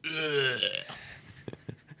wagon.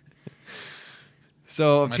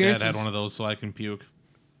 So My appearance, dad had one of those, so I can puke.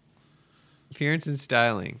 appearance and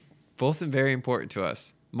styling, both very important to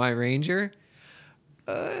us. My Ranger,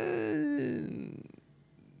 I'm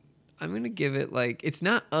gonna give it it's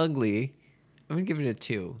not ugly. I'm gonna give it a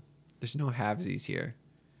 2. There's no halvesies here.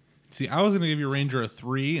 See, I was going to give your Ranger a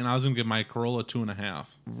 3, and I was going to give my Corolla 2.5.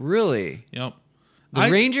 Really, Yep. the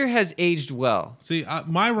Ranger has aged well. See,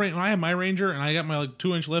 when I had my Ranger, and I got my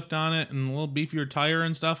 2-inch lift on it and a little beefier tire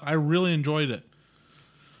and stuff, I really enjoyed it.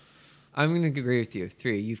 I'm gonna agree with you.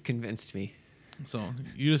 3. You've convinced me. So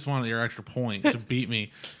you just wanted your extra point to beat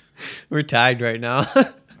me. We're tied right now.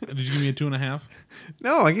 Did you give me a 2.5?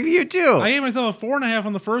 No, I give you a 2. I gave myself a 4.5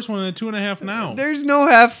 on the first one and a 2.5 now. There's no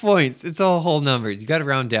half points. It's all whole numbers. You got to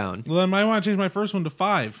round down. Well, then I want to change my first one to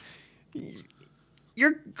 5.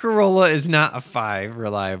 Your Corolla is not a 5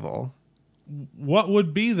 reliable. What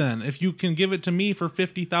would be then if you can give it to me for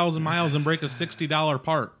 50,000 miles and break a $60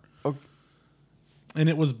 part? Okay. And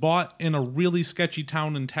it was bought in a really sketchy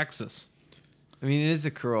town in Texas. I mean, it is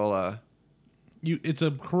a Corolla. It's a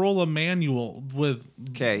Corolla manual with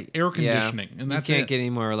air conditioning, and that's you can't it. get any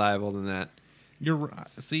more reliable than that.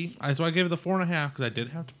 So I gave it the 4.5 because I did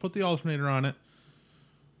have to put the alternator on it,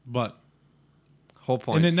 but Whole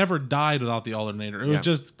points. and it never died without the alternator. It was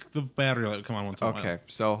just the battery light would come on once in a while. Okay,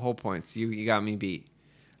 so whole points. You got me beat.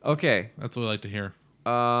 Okay. That's what I like to hear.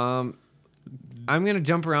 I'm gonna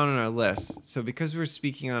jump around on our list. So because we're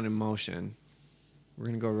speaking on emotion, we're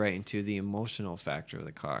gonna go right into the emotional factor of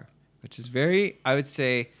the car, which is I would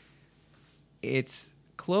say, it's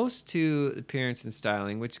close to appearance and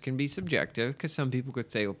styling, which can be subjective because some people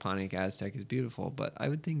could say, well, Pontiac Aztek is beautiful, but I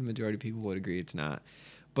would think the majority of people would agree it's not.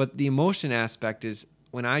 But the emotion aspect is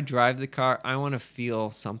when I drive the car, I want to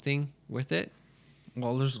feel something with it.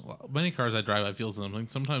 Well, there's many cars I drive, I feel something.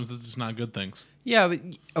 Sometimes it's just not good things. Yeah, but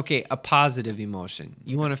okay, a positive emotion.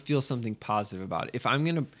 You want to feel something positive about it. If I'm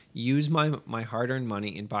going to use my hard-earned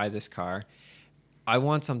money and buy this car, I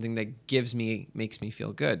want something that makes me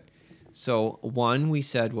feel good. So one we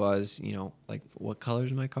said was, like, what color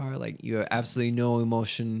is my car? Like, you have absolutely no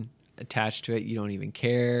emotion attached to it. You don't even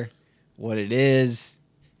care what it is.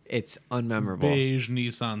 It's unmemorable. Beige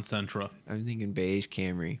Nissan Sentra. I'm thinking beige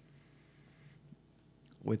Camry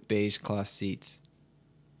with beige cloth seats.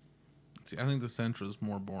 See, I think the Sentra is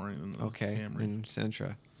more boring than the Camry. And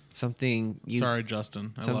Sentra. Something Sorry,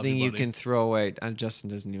 Justin. I love something you buddy. can throw away. Justin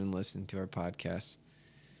doesn't even listen to our podcast.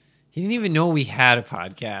 He didn't even know we had a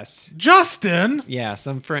podcast. Justin! Yeah,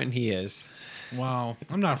 some friend he is. Wow.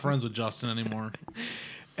 I'm not friends with Justin anymore.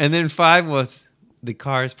 And then 5 was, the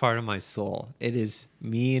car is part of my soul. It is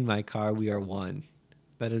me and my car. We are one.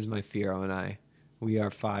 That is my Fiero and I. We are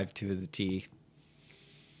 5 to the T.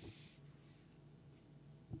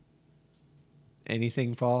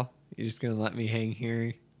 Anything, Paul? You're just going to let me hang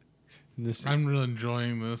here? I'm really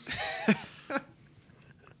enjoying this.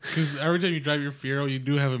 Because every time you drive your Fiero, you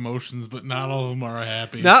do have emotions, but not all of them are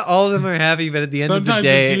happy. Not all of them are happy, but at the end of the day...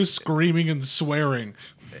 Sometimes it's you screaming and swearing.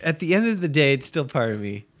 At the end of the day, it's still part of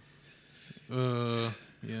me.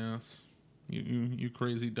 Yes. You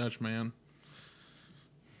crazy Dutch man.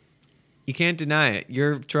 You can't deny it.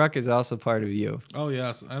 Your truck is also part of you. Oh,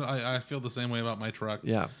 yes. I feel the same way about my truck.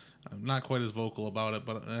 Yeah. I'm not quite as vocal about it,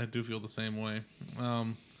 but I do feel the same way.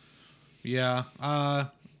 Yeah.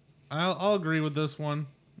 I'll agree with this one.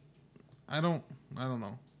 I don't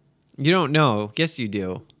know. You don't know. Yes, you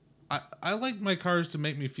do. I like my cars to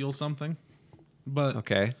make me feel something, but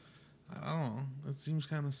Okay. I don't know. It seems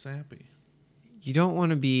kind of sappy. You don't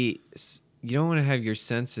want to be you don't want to have your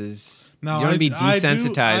senses. No, you don't want to be I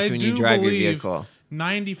desensitized when you drive your vehicle.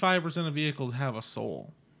 95% of vehicles have a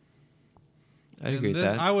soul. I agree with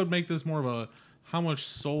that. I would make this more of a how much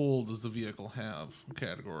soul does the vehicle have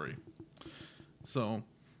category. So,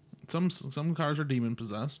 some cars are demon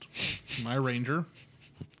possessed. My Ranger.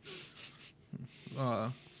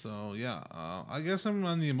 So yeah, I guess I'm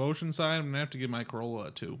on the emotion side. I'm gonna have to give my Corolla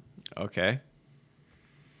a 2. Okay.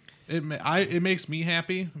 It makes me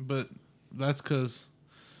happy, but that's because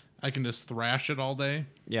I can just thrash it all day.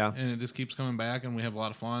 Yeah. And it just keeps coming back, and we have a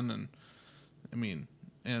lot of fun. And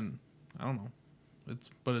and I don't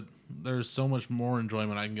know, there's so much more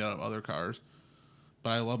enjoyment I can get out of other cars.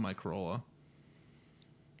 But I love my Corolla.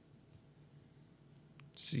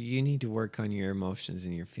 So you need to work on your emotions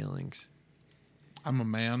and your feelings. I'm a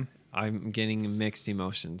man. I'm getting mixed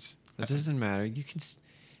emotions. It doesn't matter. You can.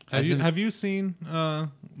 Have you seen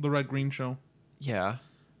the Red Green Show? Yeah.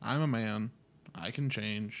 I'm a man. I can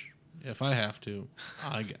change if I have to,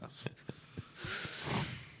 I guess.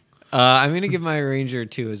 I'm gonna give my Ranger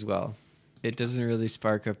 2 as well. It doesn't really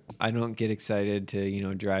spark up. I don't get excited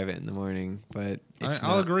to drive it in the morning, but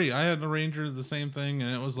I'll agree. I had the Ranger, the same thing,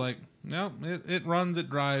 and it was like, no, it runs, it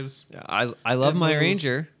drives. I love my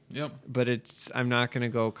Ranger. Yep. But I'm not gonna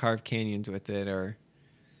go carve canyons with it, or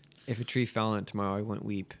if a tree fell on it tomorrow, I wouldn't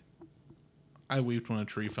weep. I weeped when a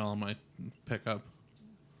tree fell on my pickup.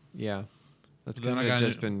 Yeah. That's because I've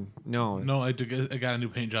just been... No. No, I got a new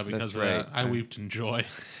paint job because of that. I weeped in joy.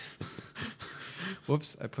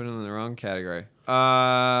 Whoops, I put it in the wrong category.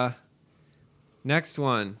 Next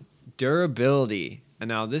one, durability. And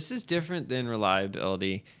now this is different than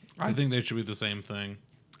reliability. I think they should be the same thing.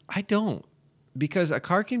 I don't. Because a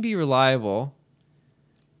car can be reliable,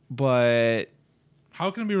 but... How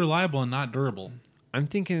can it be reliable and not durable? I'm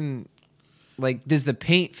thinking, like, does the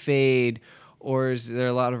paint fade, or is there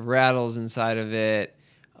a lot of rattles inside of it?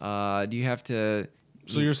 Do you have to...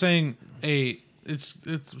 So you're saying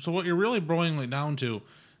so what you're really boiling it down to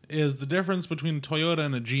is the difference between a Toyota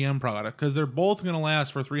and a GM product, because they're both going to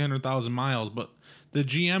last for 300,000 miles, but the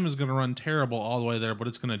GM is going to run terrible all the way there, but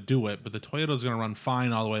it's going to do it. But the Toyota is going to run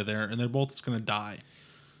fine all the way there, and they're both going to die.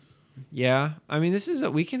 Yeah, I mean,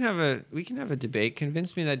 we can have a debate.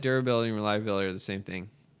 Convince me that durability and reliability are the same thing.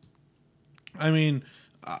 I mean,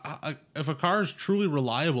 if a car is truly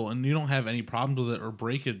reliable and you don't have any problems with it or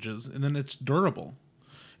breakages, and then it's durable,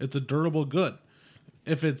 it's a durable good.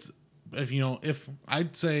 If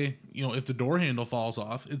I'd say if the door handle falls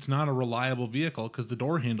off, it's not a reliable vehicle because the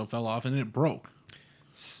door handle fell off and it broke.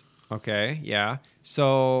 Okay, yeah.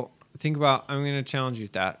 So think about. I'm going to challenge you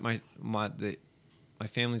with that. My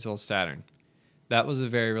family's old Saturn. That was a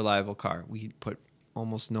very reliable car. We put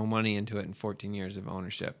almost no money into it in 14 years of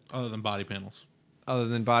ownership. Other than body panels.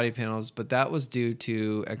 But that was due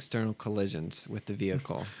to external collisions with the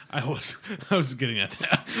vehicle. I was getting at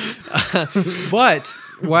that. But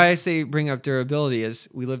why I say bring up durability is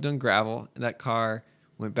we lived on gravel, and that car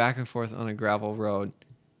went back and forth on a gravel road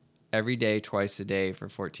every day, twice a day for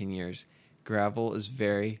 14 years. Gravel is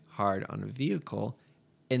very hard on a vehicle,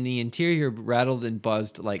 and the interior rattled and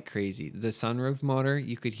buzzed like crazy. The sunroof motor,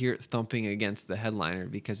 you could hear it thumping against the headliner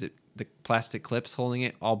because the plastic clips holding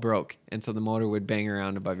it all broke, and so the motor would bang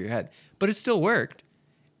around above your head. But it still worked.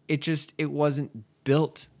 It wasn't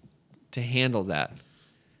built to handle that.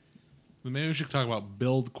 Maybe we should talk about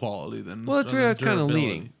build quality then. Well, that's where I was kind of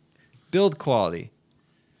leading. Build quality.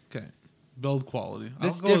 Okay. Build quality.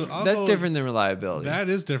 That's different than reliability. That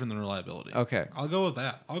is different than reliability. Okay. I'll go with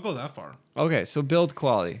that. I'll go that far. Okay, so build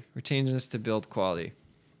quality. We're changing this to build quality.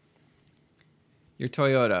 Your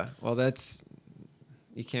Toyota. Well,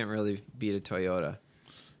 you can't really beat a Toyota.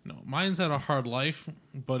 No, mine's had a hard life,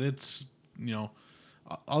 but it's,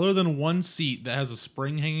 other than one seat that has a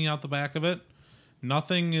spring hanging out the back of it,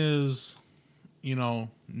 nothing is,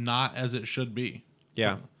 not as it should be.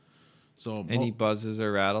 Yeah. So any buzzes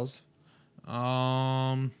or rattles?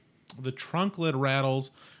 The trunk lid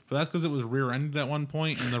rattles, but that's because it was rear-ended at one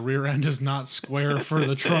point, and the rear end is not square for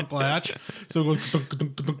the trunk latch, so it goes dunk,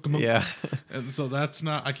 dunk, dunk, dunk. Yeah. And so that's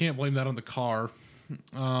not. I can't blame that on the car.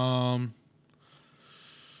 One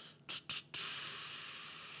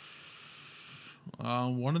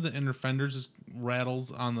of the inner fenders just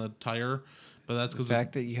rattles on the tire, but that's because the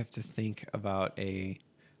fact that you have to think about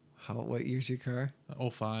what year's your car?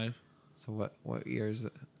 05. So what year is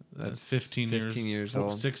it? That's 15 years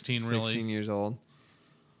old. 16 really. 16 years old.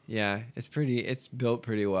 Yeah, it's built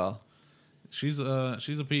pretty well. She's a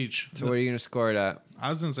peach. So what are you gonna score it at? I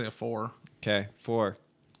was gonna say a 4. Okay, 4.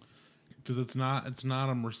 Because it's not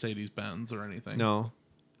a Mercedes Benz or anything. No.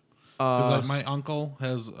 Because like my uncle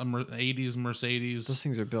has a 80s Mercedes, Those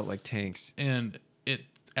things are built like tanks. and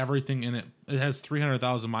everything in it has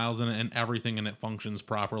 300,000 miles in it, and everything in it functions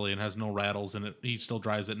properly and has no rattles in it. He still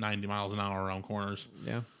drives at 90 miles an hour around corners.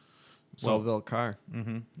 Yeah. So, Well-built car.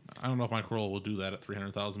 I don't know if my Corolla will do that at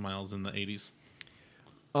 300,000 miles in the 80s.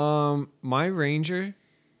 My Ranger,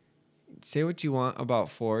 say what you want about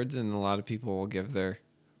Fords, and a lot of people will give their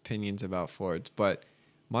opinions about Fords, but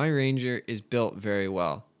my Ranger is built very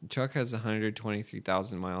well. The truck has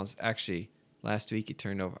 123,000 miles. Actually, last week it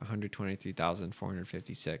turned over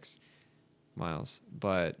 123,456 miles,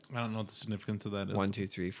 but I don't know what the significance of that is. 1, 2,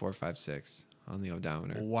 3, 4, 5, 6 on the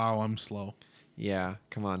odometer. Wow, I'm slow. Yeah,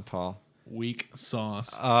 come on, Paul. Weak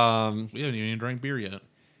sauce. We haven't even drank beer yet.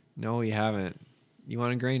 No, we haven't. You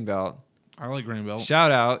want a grain belt? I like Grain Belt.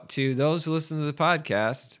 Shout out to those who listen to the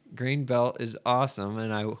podcast. Grain Belt is awesome,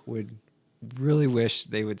 and I would really wish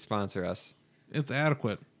they would sponsor us. It's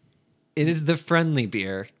adequate. It is the friendly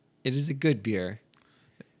beer. It is a good beer.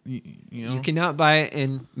 You know? You cannot buy it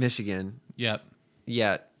in Michigan Yet.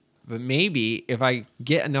 but maybe if I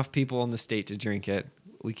get enough people in the state to drink it,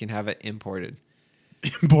 we can have it imported.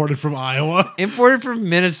 Imported from Iowa. Imported from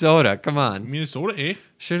Minnesota. Come on. Minnesota, eh?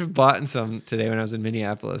 Should have bought some today when I was in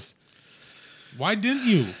Minneapolis. Why didn't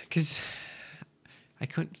you? Because I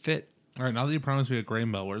couldn't fit. All right, now that you promised me a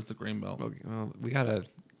Grain Belt, where's the Grain Belt? Well, we got to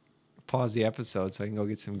pause the episode so I can go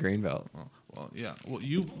get some grain belt. Oh, well, yeah. Well,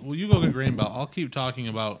 you go get Grain Belt. I'll keep talking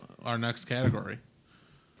about our next category.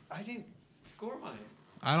 I didn't score mine.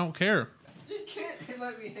 I don't care. You can't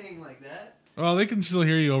let me hang like that. Well, they can still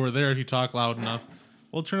hear you over there if you talk loud enough.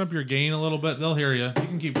 We'll turn up your gain a little bit. They'll hear you. You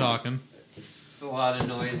can keep talking. It's a lot of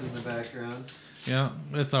noise in the background. Yeah,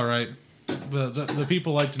 it's all right. The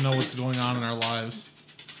people like to know what's going on in our lives.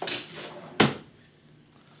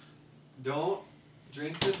 Don't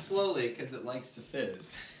drink this slowly because it likes to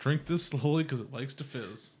fizz. Drink this slowly because it likes to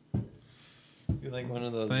fizz. You're like one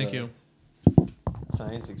of those. Thank you.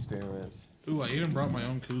 Science experiments. Ooh, I even brought my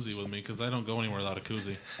own koozie with me because I don't go anywhere without a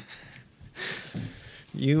koozie.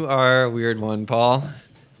 You are a weird one, Paul.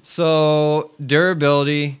 So,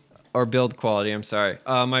 durability or build quality, I'm sorry.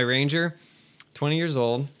 My Ranger, 20 years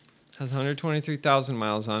old, has 123,000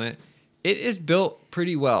 miles on it. It is built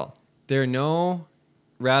pretty well. There are no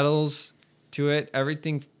rattles to it.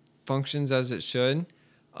 Everything functions as it should,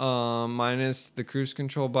 minus the cruise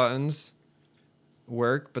control buttons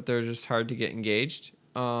work, but they're just hard to get engaged.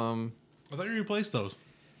 I thought you replaced those.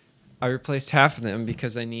 I replaced half of them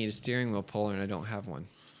because I need a steering wheel puller and I don't have one.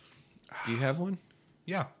 Do you have one?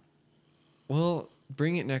 Yeah. Well,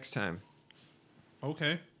 bring it next time.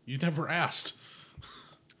 Okay. You never asked.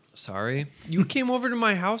 Sorry. You came over to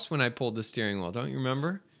my house when I pulled the steering wheel. Don't you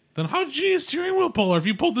remember? Then how did you need a steering wheel puller if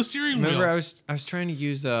you pulled the steering Remember, wheel? I was trying to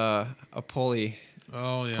use a pulley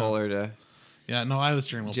puller to Yeah, no, I have a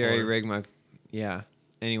steering wheel jerry puller. rig my. Yeah.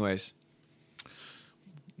 Anyways,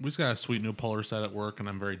 We just got a sweet new puller set at work, and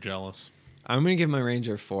I'm very jealous. I'm gonna give my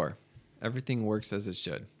Ranger 4. Everything works as it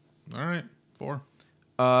should. All right, 4.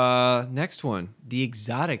 Next one, the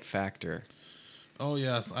exotic factor. Oh,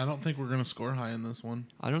 yes. I don't think we're going to score high in this one.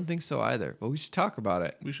 I don't think so either, but we should talk about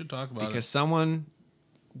it. We should talk about Because it. someone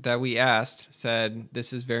that we asked said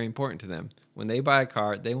this is very important to them. When they buy a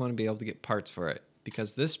car, they want to be able to get parts for it.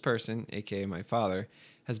 Because this person, aka my father,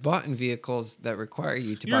 has bought in vehicles that require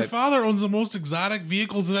you to Your father owns the most exotic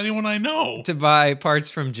vehicles of anyone I know. buy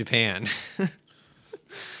parts from Japan.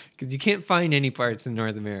 Because you can't find any parts in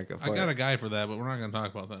North America I for got it. a guy for that, but we're not going to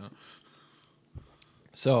talk about that.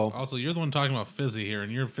 So Also, you're the one talking about fizzy here,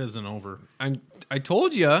 and you're fizzing over. I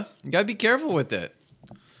told you gotta be careful with it.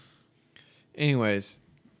 Anyways,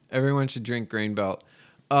 everyone should drink Grain Belt.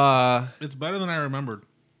 It's better than I remembered.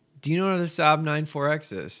 Do you know what a Saab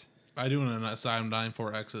 94X is? I do in a Saab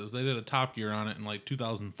 94Xs. They did a Top Gear on it in like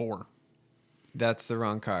 2004. That's the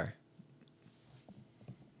wrong car.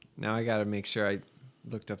 Now I gotta make sure I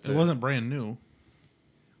looked up It wasn't brand new.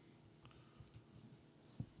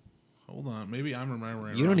 Hold on. Maybe I'm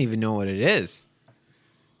remembering. You don't even know what it is.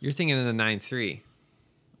 You're thinking of the 9.3.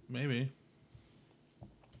 Maybe.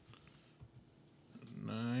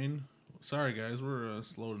 9. Sorry, guys. We're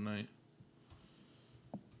slow tonight.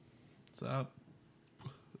 Stop.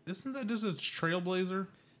 Isn't that just a Trailblazer?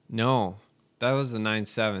 No, that was the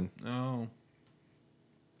 9.7. No.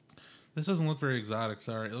 This doesn't look very exotic.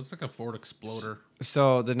 Sorry. It looks like a Ford Exploder.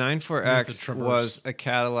 So the With a 9.4X Traverse. was a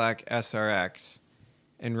Cadillac SRX.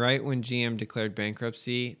 And right when GM declared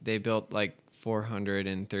bankruptcy, they built like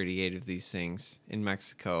 438 of these things in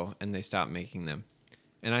Mexico, and they stopped making them.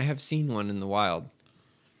 And I have seen one in the wild.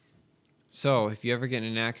 So if you ever get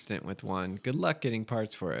in an accident with one, good luck getting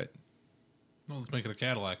parts for it. No, let's make it a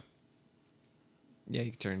Cadillac. Yeah,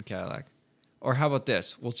 you can turn Cadillac. Or how about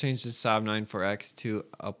this? We'll change the Saab 94X to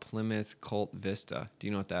a Plymouth Colt Vista. Do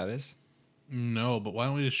you know what that is? No, but why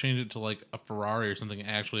don't we just change it to like a Ferrari or something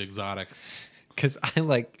actually exotic? Because I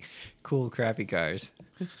like cool, crappy cars.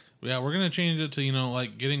 Yeah, we're gonna change it to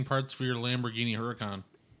like getting parts for your Lamborghini Huracan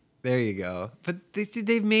There you go. But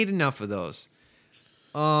they've made enough of those.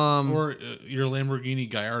 or your Lamborghini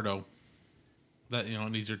Gallardo that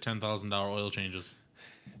needs your $10,000 oil changes.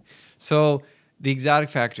 So the exotic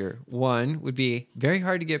factor, one, would be very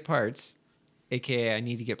hard to get parts, aka I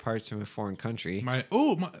need to get parts from a foreign country.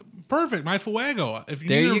 Perfect, my Fuego. If you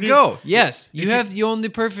There need you go. Yes, you own the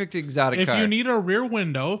perfect exotic If car. you need a rear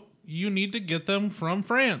window, you need to get them from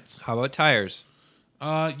France. How about tires?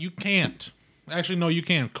 You can't. Actually, no, you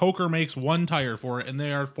can. Coker makes one tire for it, and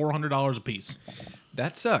they are $400 a piece.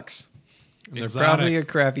 That sucks. They're Exotic. probably a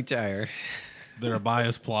crappy tire. They're a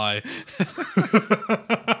bias ply.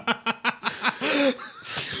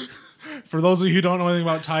 For those of you who don't know anything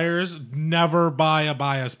about tires, never buy a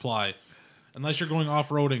bias ply. Unless you're going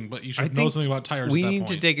off-roading, but you should know something about tires We at that need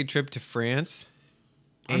point. to take a trip to France.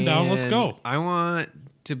 I'm down. Let's go. I want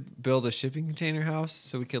to build a shipping container house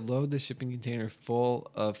so we could load the shipping container full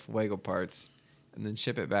of Fuego parts and then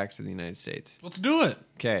ship it back to the United States. Let's do it.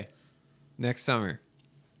 Okay. Next summer.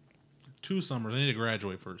 2 summers. I need to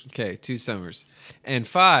graduate first. Okay, 2 summers. And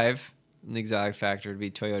 5, an exotic factor would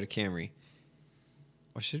be Toyota Camry.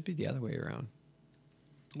 Or should it be the other way around?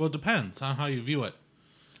 Well, it depends on how you view it.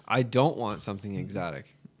 I don't want something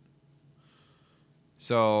exotic.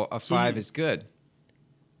 So a 5 is good.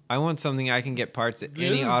 I want something I can get parts at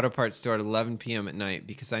any auto parts store at 11 p.m. at night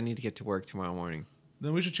because I need to get to work tomorrow morning.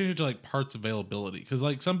 Then we should change it to like parts availability. Because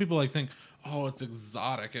like some people think, oh, it's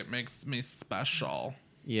exotic. It makes me special.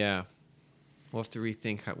 Yeah. We'll have to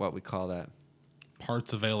rethink what we call that.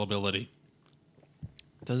 Parts availability.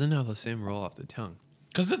 Doesn't have the same roll off the tongue.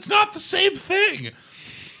 Because it's not the same thing.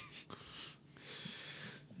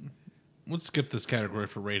 Let's skip this category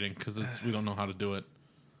for rating because we don't know how to do it.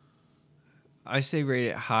 I say rate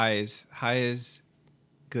it highs. High is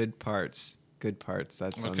good parts. Good parts.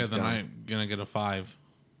 That sounds Okay, then dumb. I'm going to get a 5.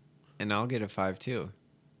 And I'll get a 5 too.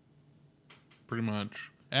 Pretty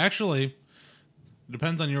much. Actually,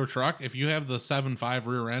 depends on your truck. If you have the 7.5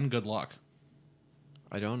 rear end, good luck.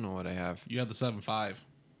 I don't know what I have. You have the 7.5.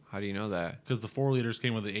 How do you know that? Because the 4 liters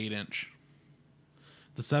came with the 8-inch.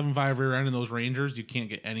 The 7.5 rear end in those Rangers, you can't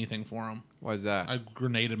get anything for them. Why is that? I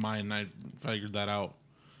grenaded mine and I figured that out.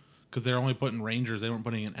 Because they're only putting Rangers. They weren't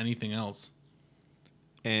putting in anything else.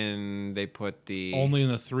 And they put the... Only in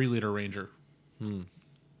the 3-liter Ranger.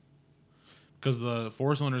 Because the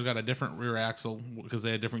 4-cylinder's got a different rear axle because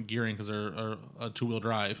they had different gearing because they're a 2-wheel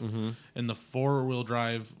drive. Mm-hmm. And the 4-wheel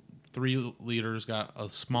drive 3 liters got a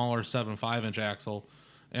smaller 7.5-inch axle.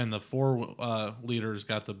 And the 4 liters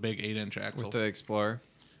got the big 8-inch axle. With the Explorer?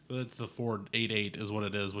 It's the Ford 88 is what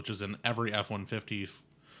it is, which is in every F-150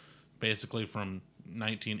 basically from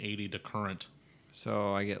 1980 to current.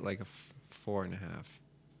 So I get like a 4.5,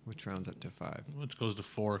 which rounds up to 5. Which goes to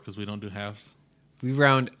 4 because we don't do halves. We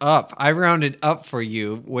round up. I rounded up for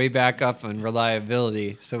you, way back up on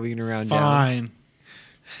reliability, so we can round Fine.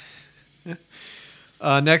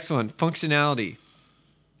 down. Next one, functionality.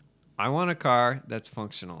 I want a car that's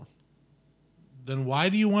functional. Then why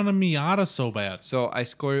do you want a Miata so bad? So I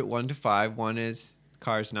scored it 1 to 5. 1 is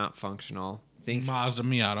car's not functional. Mazda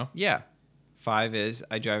Miata. Yeah. 5 is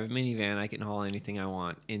I drive a minivan. I can haul anything I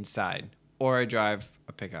want inside. Or I drive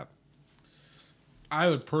a pickup. I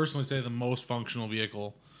would personally say the most functional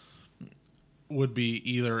vehicle would be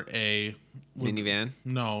either Minivan?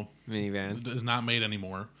 No. Minivan. It is not made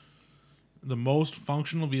anymore. The most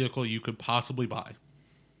functional vehicle you could possibly buy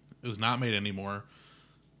is not made anymore.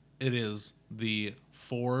 It is the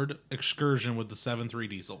Ford Excursion with the 7.3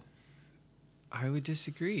 diesel. I would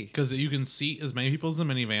disagree. Because you can seat as many people as the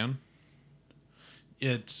minivan.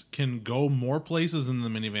 It can go more places than the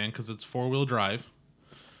minivan because it's 4-wheel drive.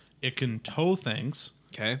 It can tow things.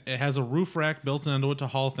 Okay. It has a roof rack built into it to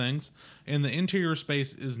haul things. And the interior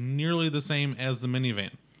space is nearly the same as the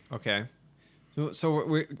minivan. Okay. So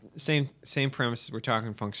we're same premise. We're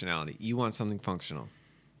talking functionality. You want something functional.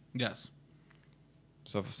 Yes.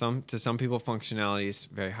 So to some people, functionality is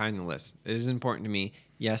very high on the list. It is important to me.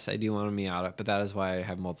 Yes, I do want a Miata, but that is why I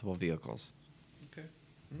have multiple vehicles.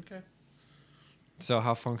 Okay. So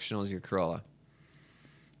how functional is your Corolla?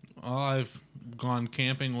 Well, I've gone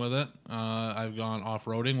camping with it. I've gone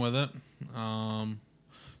off-roading with it.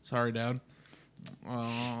 Sorry, Dad.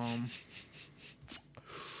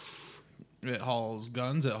 It hauls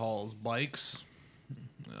guns. It hauls bikes.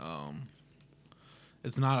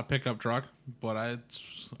 It's not a pickup truck, but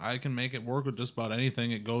I can make it work with just about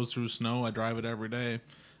anything. It goes through snow. I drive it every day.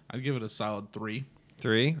 I'd give it a solid 3.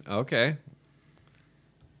 3? Okay.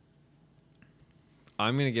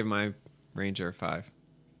 I'm going to give my Ranger a 5.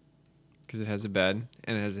 Because it has a bed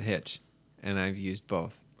and it has a hitch. And I've used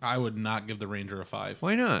both. I would not give the Ranger a 5.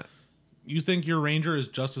 Why not? You think your Ranger is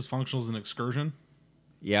just as functional as an Excursion?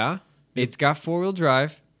 Yeah. It's got 4-wheel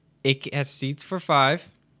drive. It has seats for 5.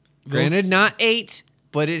 Granted, not 8,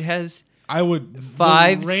 but it has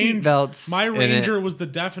 5 seat belts. My Ranger was the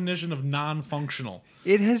definition of non-functional.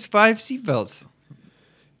 It has 5 seat belts.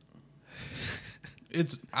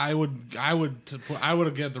 I would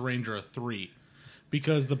have given the Ranger a 3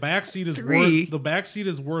 because the back seat is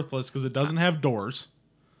worthless because it doesn't have doors.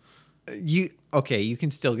 You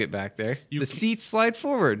can still get back there. The seats slide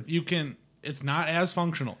forward. It's not as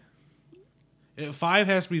functional. 5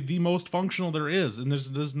 has to be the most functional there is, and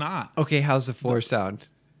there's not. Okay, how's the 4 sound?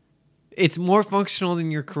 It's more functional than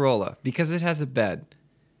your Corolla because it has a bed.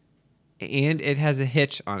 And it has a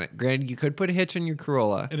hitch on it. Granted, you could put a hitch on your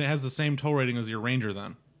Corolla. And it has the same tow rating as your Ranger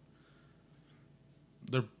then.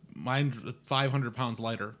 Mine's 500 pounds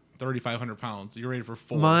lighter, 3,500 pounds. You're rated for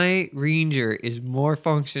 4. My Ranger is more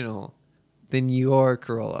functional than your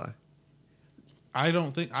Corolla. I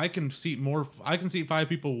don't think I can seat 5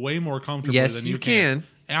 people way more comfortably yes, than you can.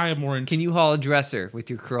 And I have more. Can you haul a dresser with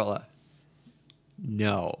your Corolla?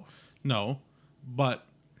 No, but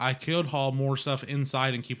I could haul more stuff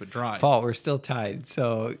inside and keep it dry. Paul, we're still tied,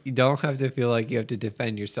 so you don't have to feel like you have to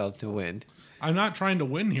defend yourself to win. I'm not trying to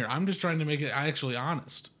win here. I'm just trying to make it actually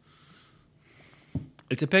honest.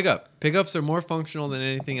 It's a pickup. Pickups are more functional than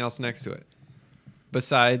anything else next to it,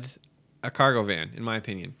 besides a cargo van, in my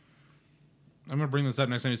opinion. I'm going to bring this up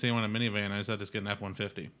next time you say you want a minivan. I said just get an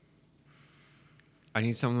F-150. I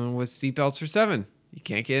need someone with seatbelts for 7. You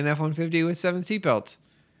can't get an F-150 with 7 seatbelts.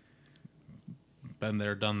 Been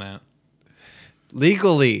there, done that.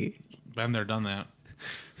 Legally. Been there, done that.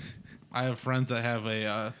 I have friends that have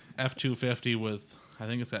a F-250 with, I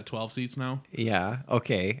think it's got 12 seats now. Yeah,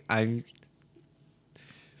 okay.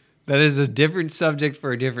 That is a different subject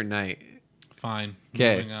for a different night. Fine.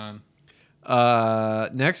 Okay. Moving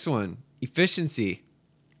on. Next one. Efficiency.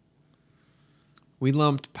 We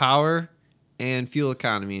lumped power and fuel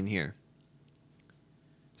economy in here.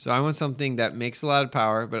 So I want something that makes a lot of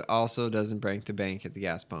power, but also doesn't break the bank at the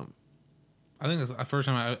gas pump. I think it's the first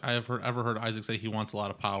time I have ever heard Isaac say he wants a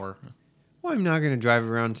lot of power. Well, I'm not going to drive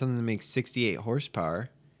around something that makes 68 horsepower.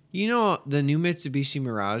 You know, the new Mitsubishi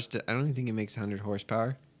Mirage, I don't even think it makes 100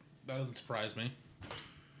 horsepower. That doesn't surprise me.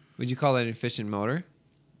 Would you call that an efficient motor?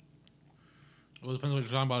 Well, it depends what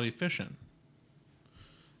you're talking about efficient.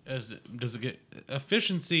 Does it get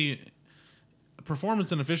efficiency?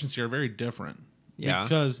 Performance and efficiency are very different. Yeah.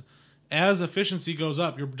 Because as efficiency goes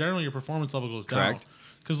up, your performance level goes down. Correct.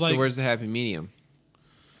 So where's the happy medium?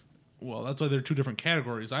 Well, that's why there are 2 different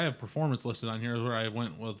categories. I have performance listed on here where I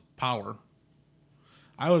went with power.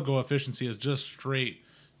 I would go efficiency as just straight,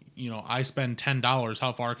 I spend $10.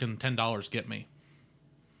 How far can $10 get me?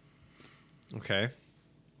 Okay.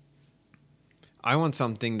 I want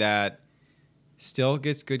something that still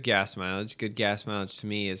gets good gas mileage. Good gas mileage to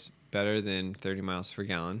me is better than 30 miles per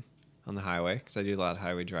gallon on the highway because I do a lot of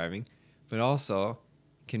highway driving, but also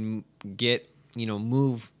can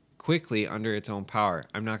move quickly under its own power.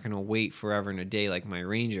 I'm not going to wait forever in a day like my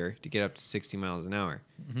Ranger to get up to 60 miles an hour.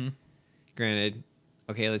 Mm-hmm. Granted,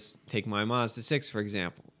 okay, let's take my Mazda 6, for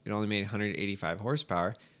example. It only made 185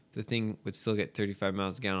 horsepower. The thing would still get 35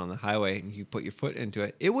 miles a gallon on the highway, and you put your foot into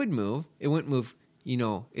it. It would move. It wouldn't move,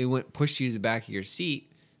 it wouldn't push you to the back of your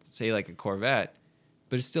seat, say like a Corvette,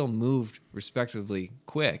 but it still moved respectively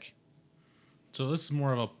quick. So this is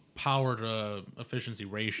more of a power to efficiency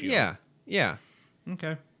ratio. Yeah.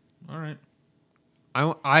 Okay. All right.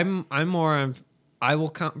 I'm more on. I will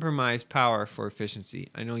compromise power for efficiency.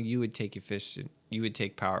 I know you would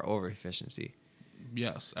take power over efficiency.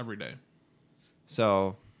 Yes, every day.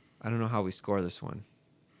 So I don't know how we score this one.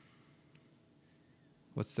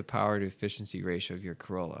 What's the power to efficiency ratio of your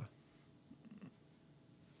Corolla?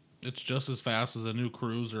 It's just as fast as a new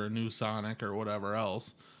Cruze or a new Sonic or whatever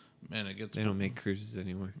else. And it gets. They don't make Cruises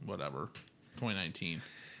anymore. Whatever. 2019.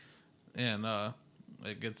 And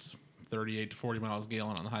it gets 38 to 40 miles a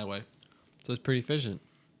gallon on the highway. So it's pretty efficient.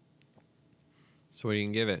 So what do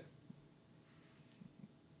you give it?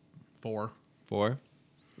 4. 4?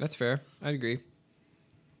 That's fair. I'd agree.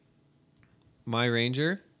 My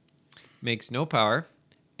Ranger makes no power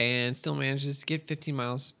and still manages to get 15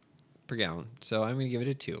 miles per gallon. So I'm going to give it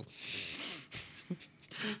a 2.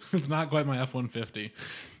 It's not quite my F-150,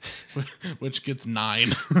 which gets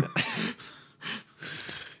 9.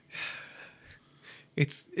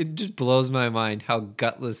 It just blows my mind how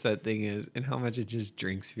gutless that thing is and how much it just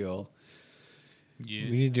drinks fuel. Yeah.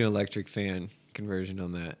 We need to do an electric fan conversion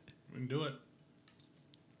on that. We can do it.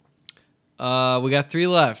 We got 3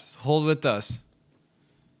 left. Hold with us.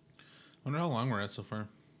 Wonder how long we're at so far.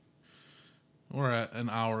 We're at an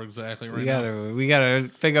hour exactly right We gotta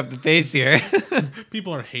pick up the pace here. now.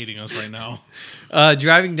 People are hating us right now.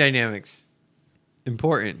 Driving dynamics.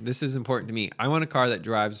 Important. This is important to me. I want a car that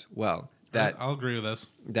drives well. I'll agree with this.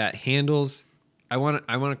 That handles. I want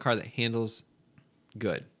a car that handles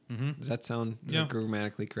good. Mm-hmm. Does that sound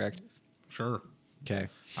grammatically correct? Sure. Okay.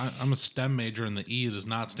 I'm a STEM major, and the E does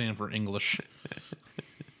not stand for English.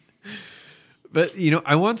 But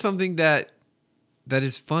I want something that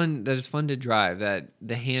is fun. That is fun to drive. That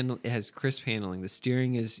the handle it has crisp handling. The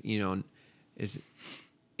steering is is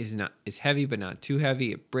heavy but not too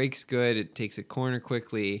heavy. It brakes good. It takes a corner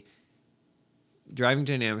quickly. Driving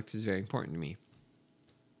dynamics is very important to me.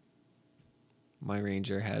 My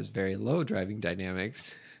Ranger has very low driving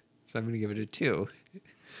dynamics, so I'm going to give it a 2.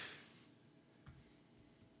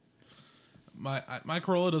 My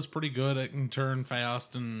Corolla does pretty good. It can turn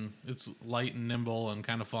fast, and it's light and nimble and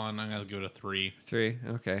kind of fun. I'm going to give it a 3. 3?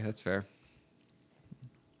 Okay, that's fair.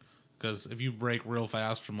 Because if you brake real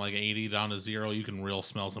fast from like 80 down to 0, you can real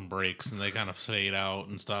smell some brakes, and they kind of fade out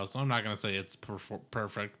and stuff. So I'm not going to say it's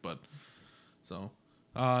perfect, but... So,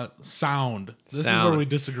 sound. This is where we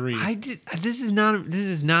disagree. This is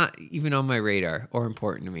not even on my radar or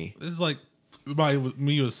important to me. This is like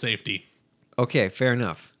me with safety. Okay, fair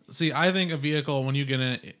enough. See, I think a vehicle, when you get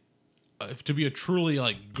in it, to be a truly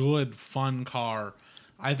like good, fun car,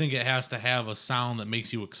 I think it has to have a sound that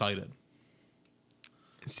makes you excited.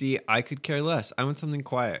 See, I could care less. I want something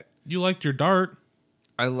quiet. You liked your Dart.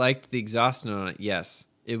 I liked the exhaust note on it. Yes,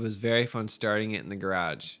 it was very fun starting it in the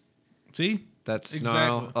garage. See? That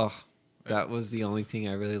snarl, that was the only thing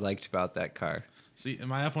I really liked about that car. See, in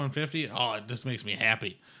my F-150, it just makes me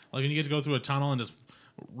happy. Like when you get to go through a tunnel and just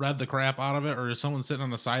rev the crap out of it, or someone's sitting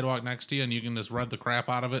on the sidewalk next to you and you can just rev the crap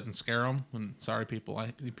out of it and scare them. And sorry, people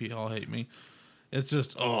all hate me. It's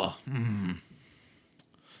just, Now,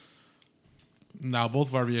 both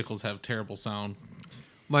of our vehicles have terrible sound.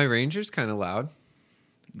 My Ranger's kind of loud.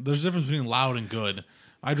 There's a difference between loud and good.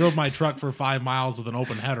 I drove my truck for 5 miles with an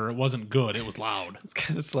open header. It wasn't good. It was loud. It's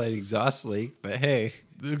kind of slight exhaust leak, but hey.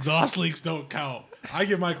 The exhaust leaks don't count. I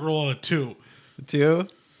give my Corolla a 2. 2?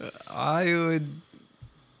 I would...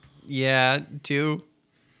 Yeah, 2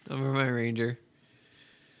 over my Ranger.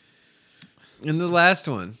 And the last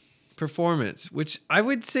one, performance, which I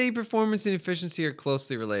would say performance and efficiency are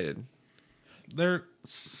closely related. They're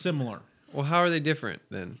similar. Well, how are they different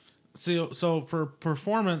then? So for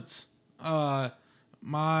performance,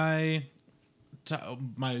 my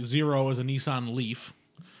 0 is a Nissan Leaf,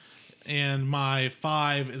 and my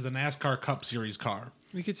 5 is a NASCAR Cup Series car.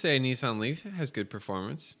 We could say a Nissan Leaf has good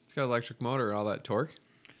performance. It's got electric motor and all that torque.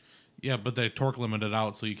 Yeah, but they torque limited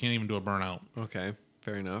out, so you can't even do a burnout. Okay,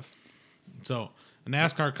 fair enough. So a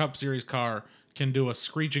NASCAR Cup Series car can do a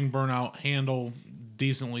screeching burnout, handle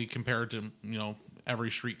decently compared to every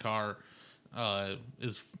street car.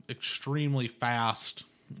 Is extremely fast,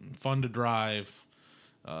 fun to drive.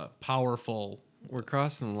 Powerful. We're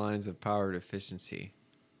crossing the lines of power to efficiency.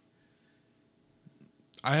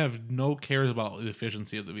 I have no cares about the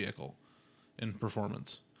efficiency of the vehicle and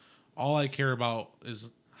performance. All I care about is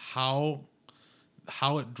how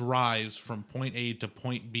it drives from point A to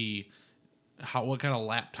point B. What kind of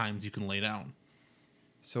lap times you can lay down.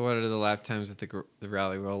 So what are the lap times at the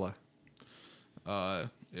Rally Rolla?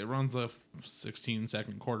 It runs a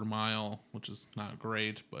 16-second quarter mile, which is not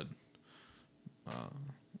great, but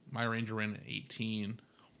my Ranger ran 18.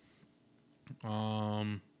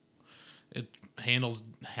 It handles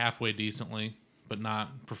halfway decently, but not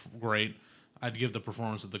great. I'd give the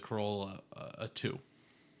performance of the Corolla a 2.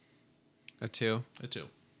 A 2? A 2.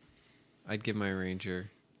 I'd give my Ranger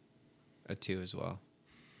a 2 as well.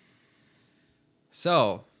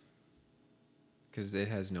 So, because it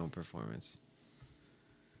has no performance.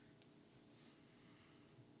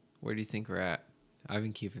 Where do you think we're at? I've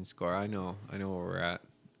been keeping score. I know where we're at.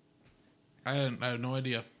 I have no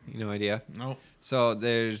idea. No idea? No. So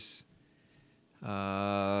there's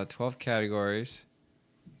 12 categories.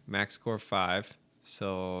 Max score 5.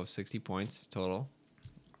 So 60 points total.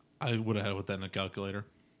 I would have had to put that in a calculator.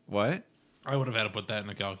 What? I would have had to put that in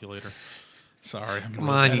a calculator. Sorry. Come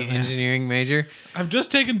on, you engineering major. I've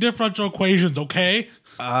just taken differential equations, okay?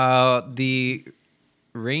 The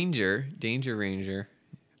Danger Ranger,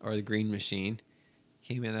 or the Green Machine,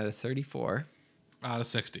 came in at a 34. Out of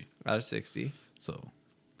 60. Out of 60. So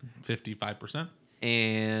 55%.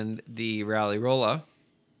 And the Rally Rolla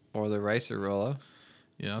or the Ricerola,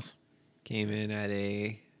 Yes. came in at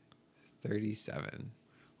a 37.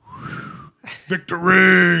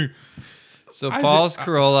 Victory! So Isaac, Paul's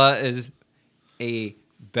Corolla is a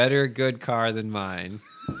better good car than mine.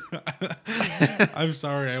 I'm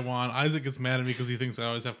sorry I won. Isaac gets mad at me because he thinks I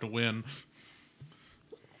always have to win.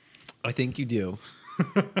 I think you do.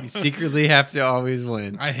 You secretly have to always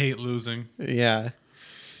win. I hate losing. Yeah.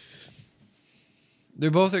 They're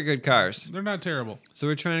both are good cars. They're not terrible. So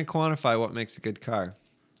we're trying to quantify what makes a good car.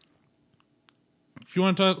 If you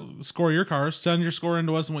want to score your cars, send your score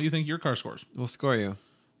into us and what you think your car scores. We'll score you.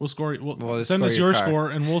 We'll score. We'll Send score us your your car. score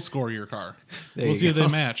and we'll score your car. There We'll you see if go. they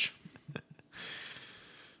match.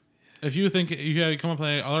 If you think if you have come up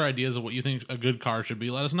with other ideas of what you think a good car should be,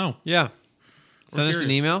 let us know. Yeah. Send us an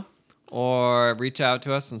curious. email or reach out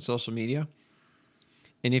to us on social media.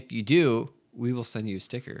 And if you do, we will send you a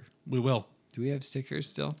sticker. We will. Do we have stickers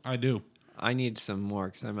still? I do. I need some more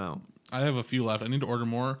because I'm out. I have a few left. I need to order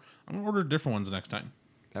more. I'm gonna order different ones next time.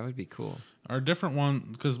 That would be cool. Our different one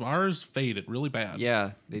because ours faded really bad.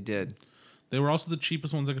 Yeah, they did. They were also the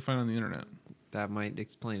cheapest ones I could find on the internet. That might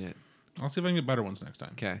explain it. I'll see if I can get better ones next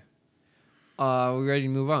time. Okay. We ready to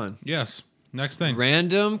move on? Yes. Next thing.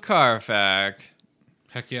 Random car fact.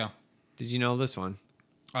 Heck yeah. Did you know this one?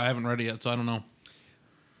 I haven't read it yet, so I don't know.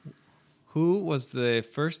 Who was the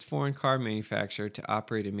first foreign car manufacturer to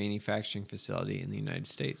operate a manufacturing facility in the United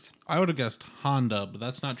States? I would have guessed Honda, but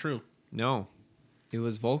that's not true. No. It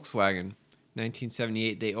was Volkswagen.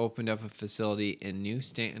 1978, they opened up a facility in New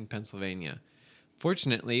Stanton, Pennsylvania.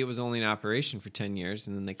 Fortunately, it was only in operation for 10 years,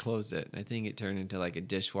 and then they closed it. I think it turned into like a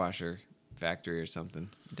dishwasher factory or something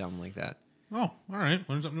dumb like that. Oh, all right.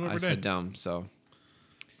 Learn something new every I day. said dumb, so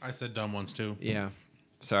I said dumb ones too. yeah.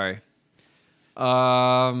 Sorry.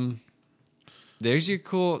 There's your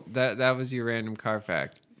cool. That was your random car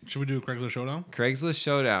fact. Should we do a Craigslist showdown? Craigslist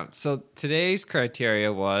showdown. So today's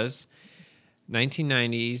criteria was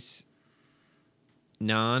 1990s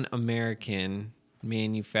non-American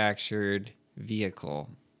manufactured vehicle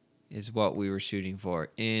is what we were shooting for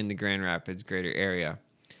in the Grand Rapids greater area.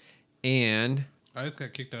 And I just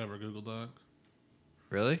got kicked out of our Google Doc.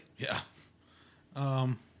 really? Yeah. I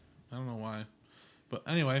don't know why, but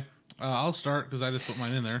anyway, I'll start because I just put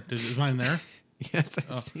mine in there. Is mine there? Yes,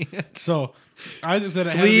 I see it. So Isaac said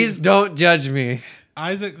it Please had don't judge me.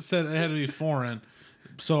 Isaac said it had to be foreign.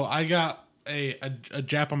 So I got a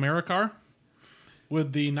Jap Americar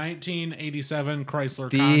with the 1987 Chrysler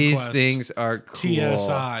These Conquest things are cool.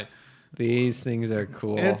 TSI. These things are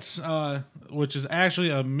cool. It's which is actually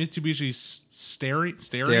a Mitsubishi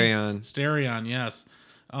Starion, yes.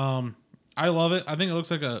 I love it. I think it looks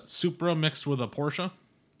like a Supra mixed with a Porsche.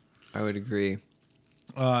 I would agree.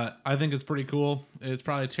 I think it's pretty cool. It's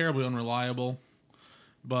probably terribly unreliable,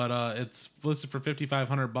 but it's listed for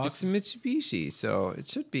 $5,500. It's a Mitsubishi, so it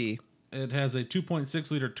should be. It has a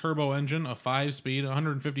 2.6 liter turbo engine, a 5-speed,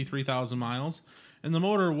 153,000 miles, and the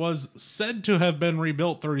motor was said to have been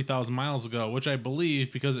rebuilt 30,000 miles ago, which I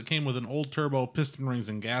believe because it came with an old turbo, piston rings,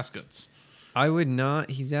 and gaskets. I would not.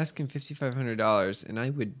 He's asking $5,500, and I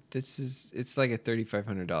would. It's like a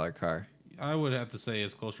 $3,500 car. I would have to say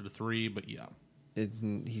it's closer to 3, but yeah.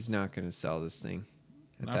 He's not going to sell this thing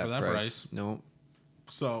at Not for that price. Nope.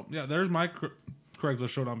 So yeah, there's my Craigslist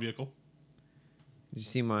showdown vehicle. Did you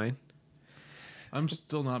see mine? I'm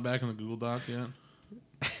still not back in the Google Doc yet.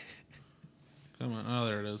 Come on. Oh,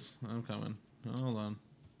 there it is. I'm coming. Hold on.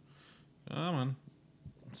 Come on.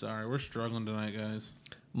 Sorry, we're struggling tonight, guys.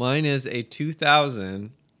 Mine is a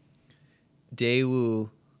 2000 Daewoo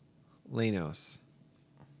Lanos.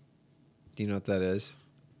 Do you know what that is?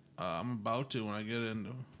 I'm about to when I get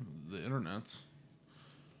into the internets.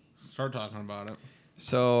 Start talking about it.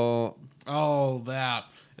 So, Oh, that.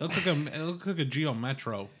 It looks like a Geo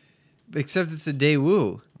Metro. except it's a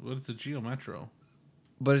Daewoo, But it's a Geo Metro.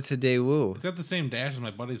 but it's a Daewoo. It's got the same dash as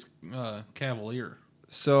my buddy's Cavalier.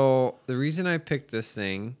 So the reason I picked this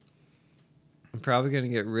thing, I'm probably going to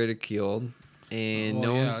get ridiculed, and Well,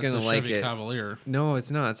 no yeah, one's going to it's a like Chevy it. Cavalier. No,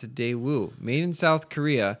 it's not. It's a Daewoo. Made in South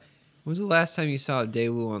Korea. When was the last time you saw a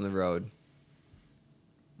Daewoo on the road?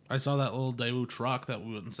 I saw that little Daewoo truck that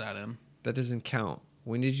we went and sat in. That doesn't count.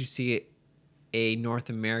 When did you see a North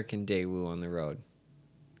American Daewoo on the road?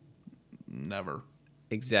 Never.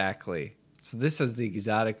 Exactly. So this has the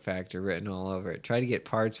exotic factor written all over it. Try to get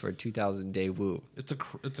parts for a 2000 Daewoo. It's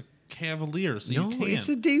a Cavalier, so No, you can't. it's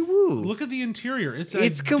a Daewoo. Look at the interior.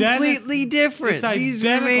 It's completely different. It's These were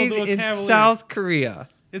identical made to a in Cavalier. South Korea.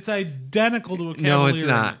 It's identical to a Cavalier. No, it's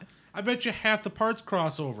not. I bet you half the parts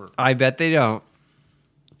cross over. I bet they don't.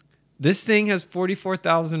 This thing has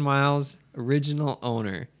 44,000 miles, original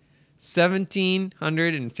owner.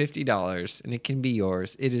 $1,750, and it can be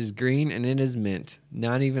yours. It is green and it is mint.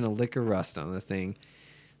 Not even a lick of rust on the thing.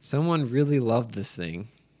 Someone really loved this thing,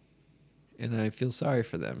 and I feel sorry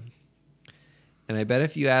for them. And I bet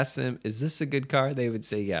if you ask them, is this a good car? They would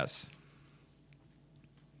say yes.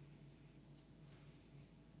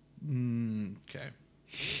 Okay.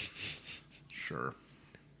 Sure.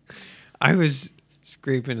 I was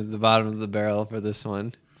scraping at the bottom of the barrel for this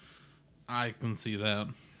one. I can see that.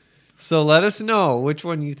 So let us know which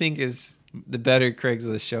one you think is the better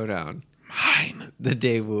Craigslist showdown. Mine. The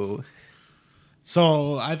Daewoo.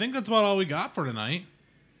 So I think that's about all we got for tonight.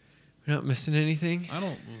 We're not missing anything?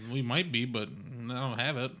 We might be, but I don't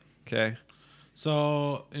have it. Okay.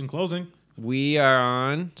 So in closing, We are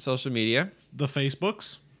on social media. the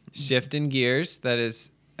Facebooks, Shifting Gears. That is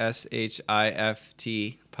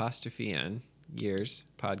SHIFT''N Gears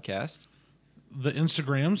podcast. the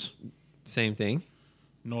Instagrams, Same thing.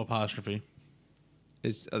 no apostrophe.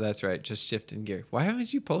 That's right. Just Shifting Gear. Why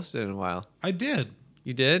haven't you posted in a while? I did.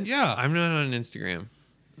 You did? Yeah. I'm not on Instagram.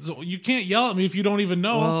 So you can't yell at me if you don't even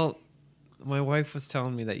know. Well, my wife was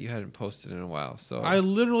telling me that you hadn't posted in a while. So I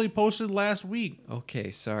literally posted last week. okay,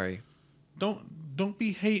 sorry. Don't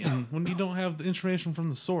be hating when you don't have the information from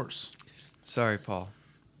the source. Sorry, Paul.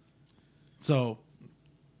 So,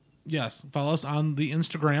 yes, follow us on the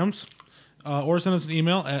Instagrams or send us an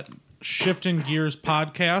email at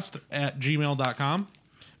shiftinggearspodcast@gmail.com,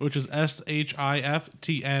 which is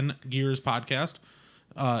SHIFTN Gears Podcast.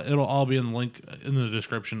 It'll all be in the link in the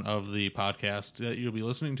description of the podcast that you'll be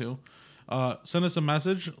listening to. Send us a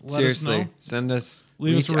message. Let Seriously, us know. send us,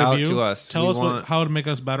 Leave reach us a out review. to us. Tell us how to make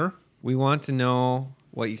us better. We want to know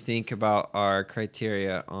what you think about our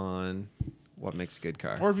criteria on what makes a good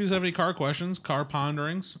car. Or if you have any car questions, car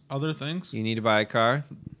ponderings, other things, You need to buy a car?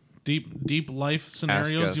 deep life Ask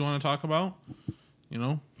scenarios us. you want to talk about,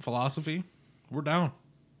 philosophy, we're down.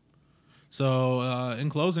 So in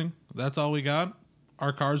closing, that's all we got.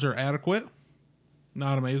 Our cars are adequate,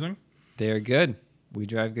 not amazing. They are good. We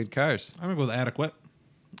drive good cars. I'm gonna go with adequate,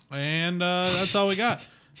 and that's all we got.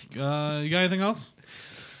 You got anything else?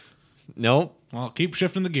 Nope. Well, keep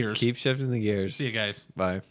shifting the gears. Keep shifting the gears. See you guys. Bye.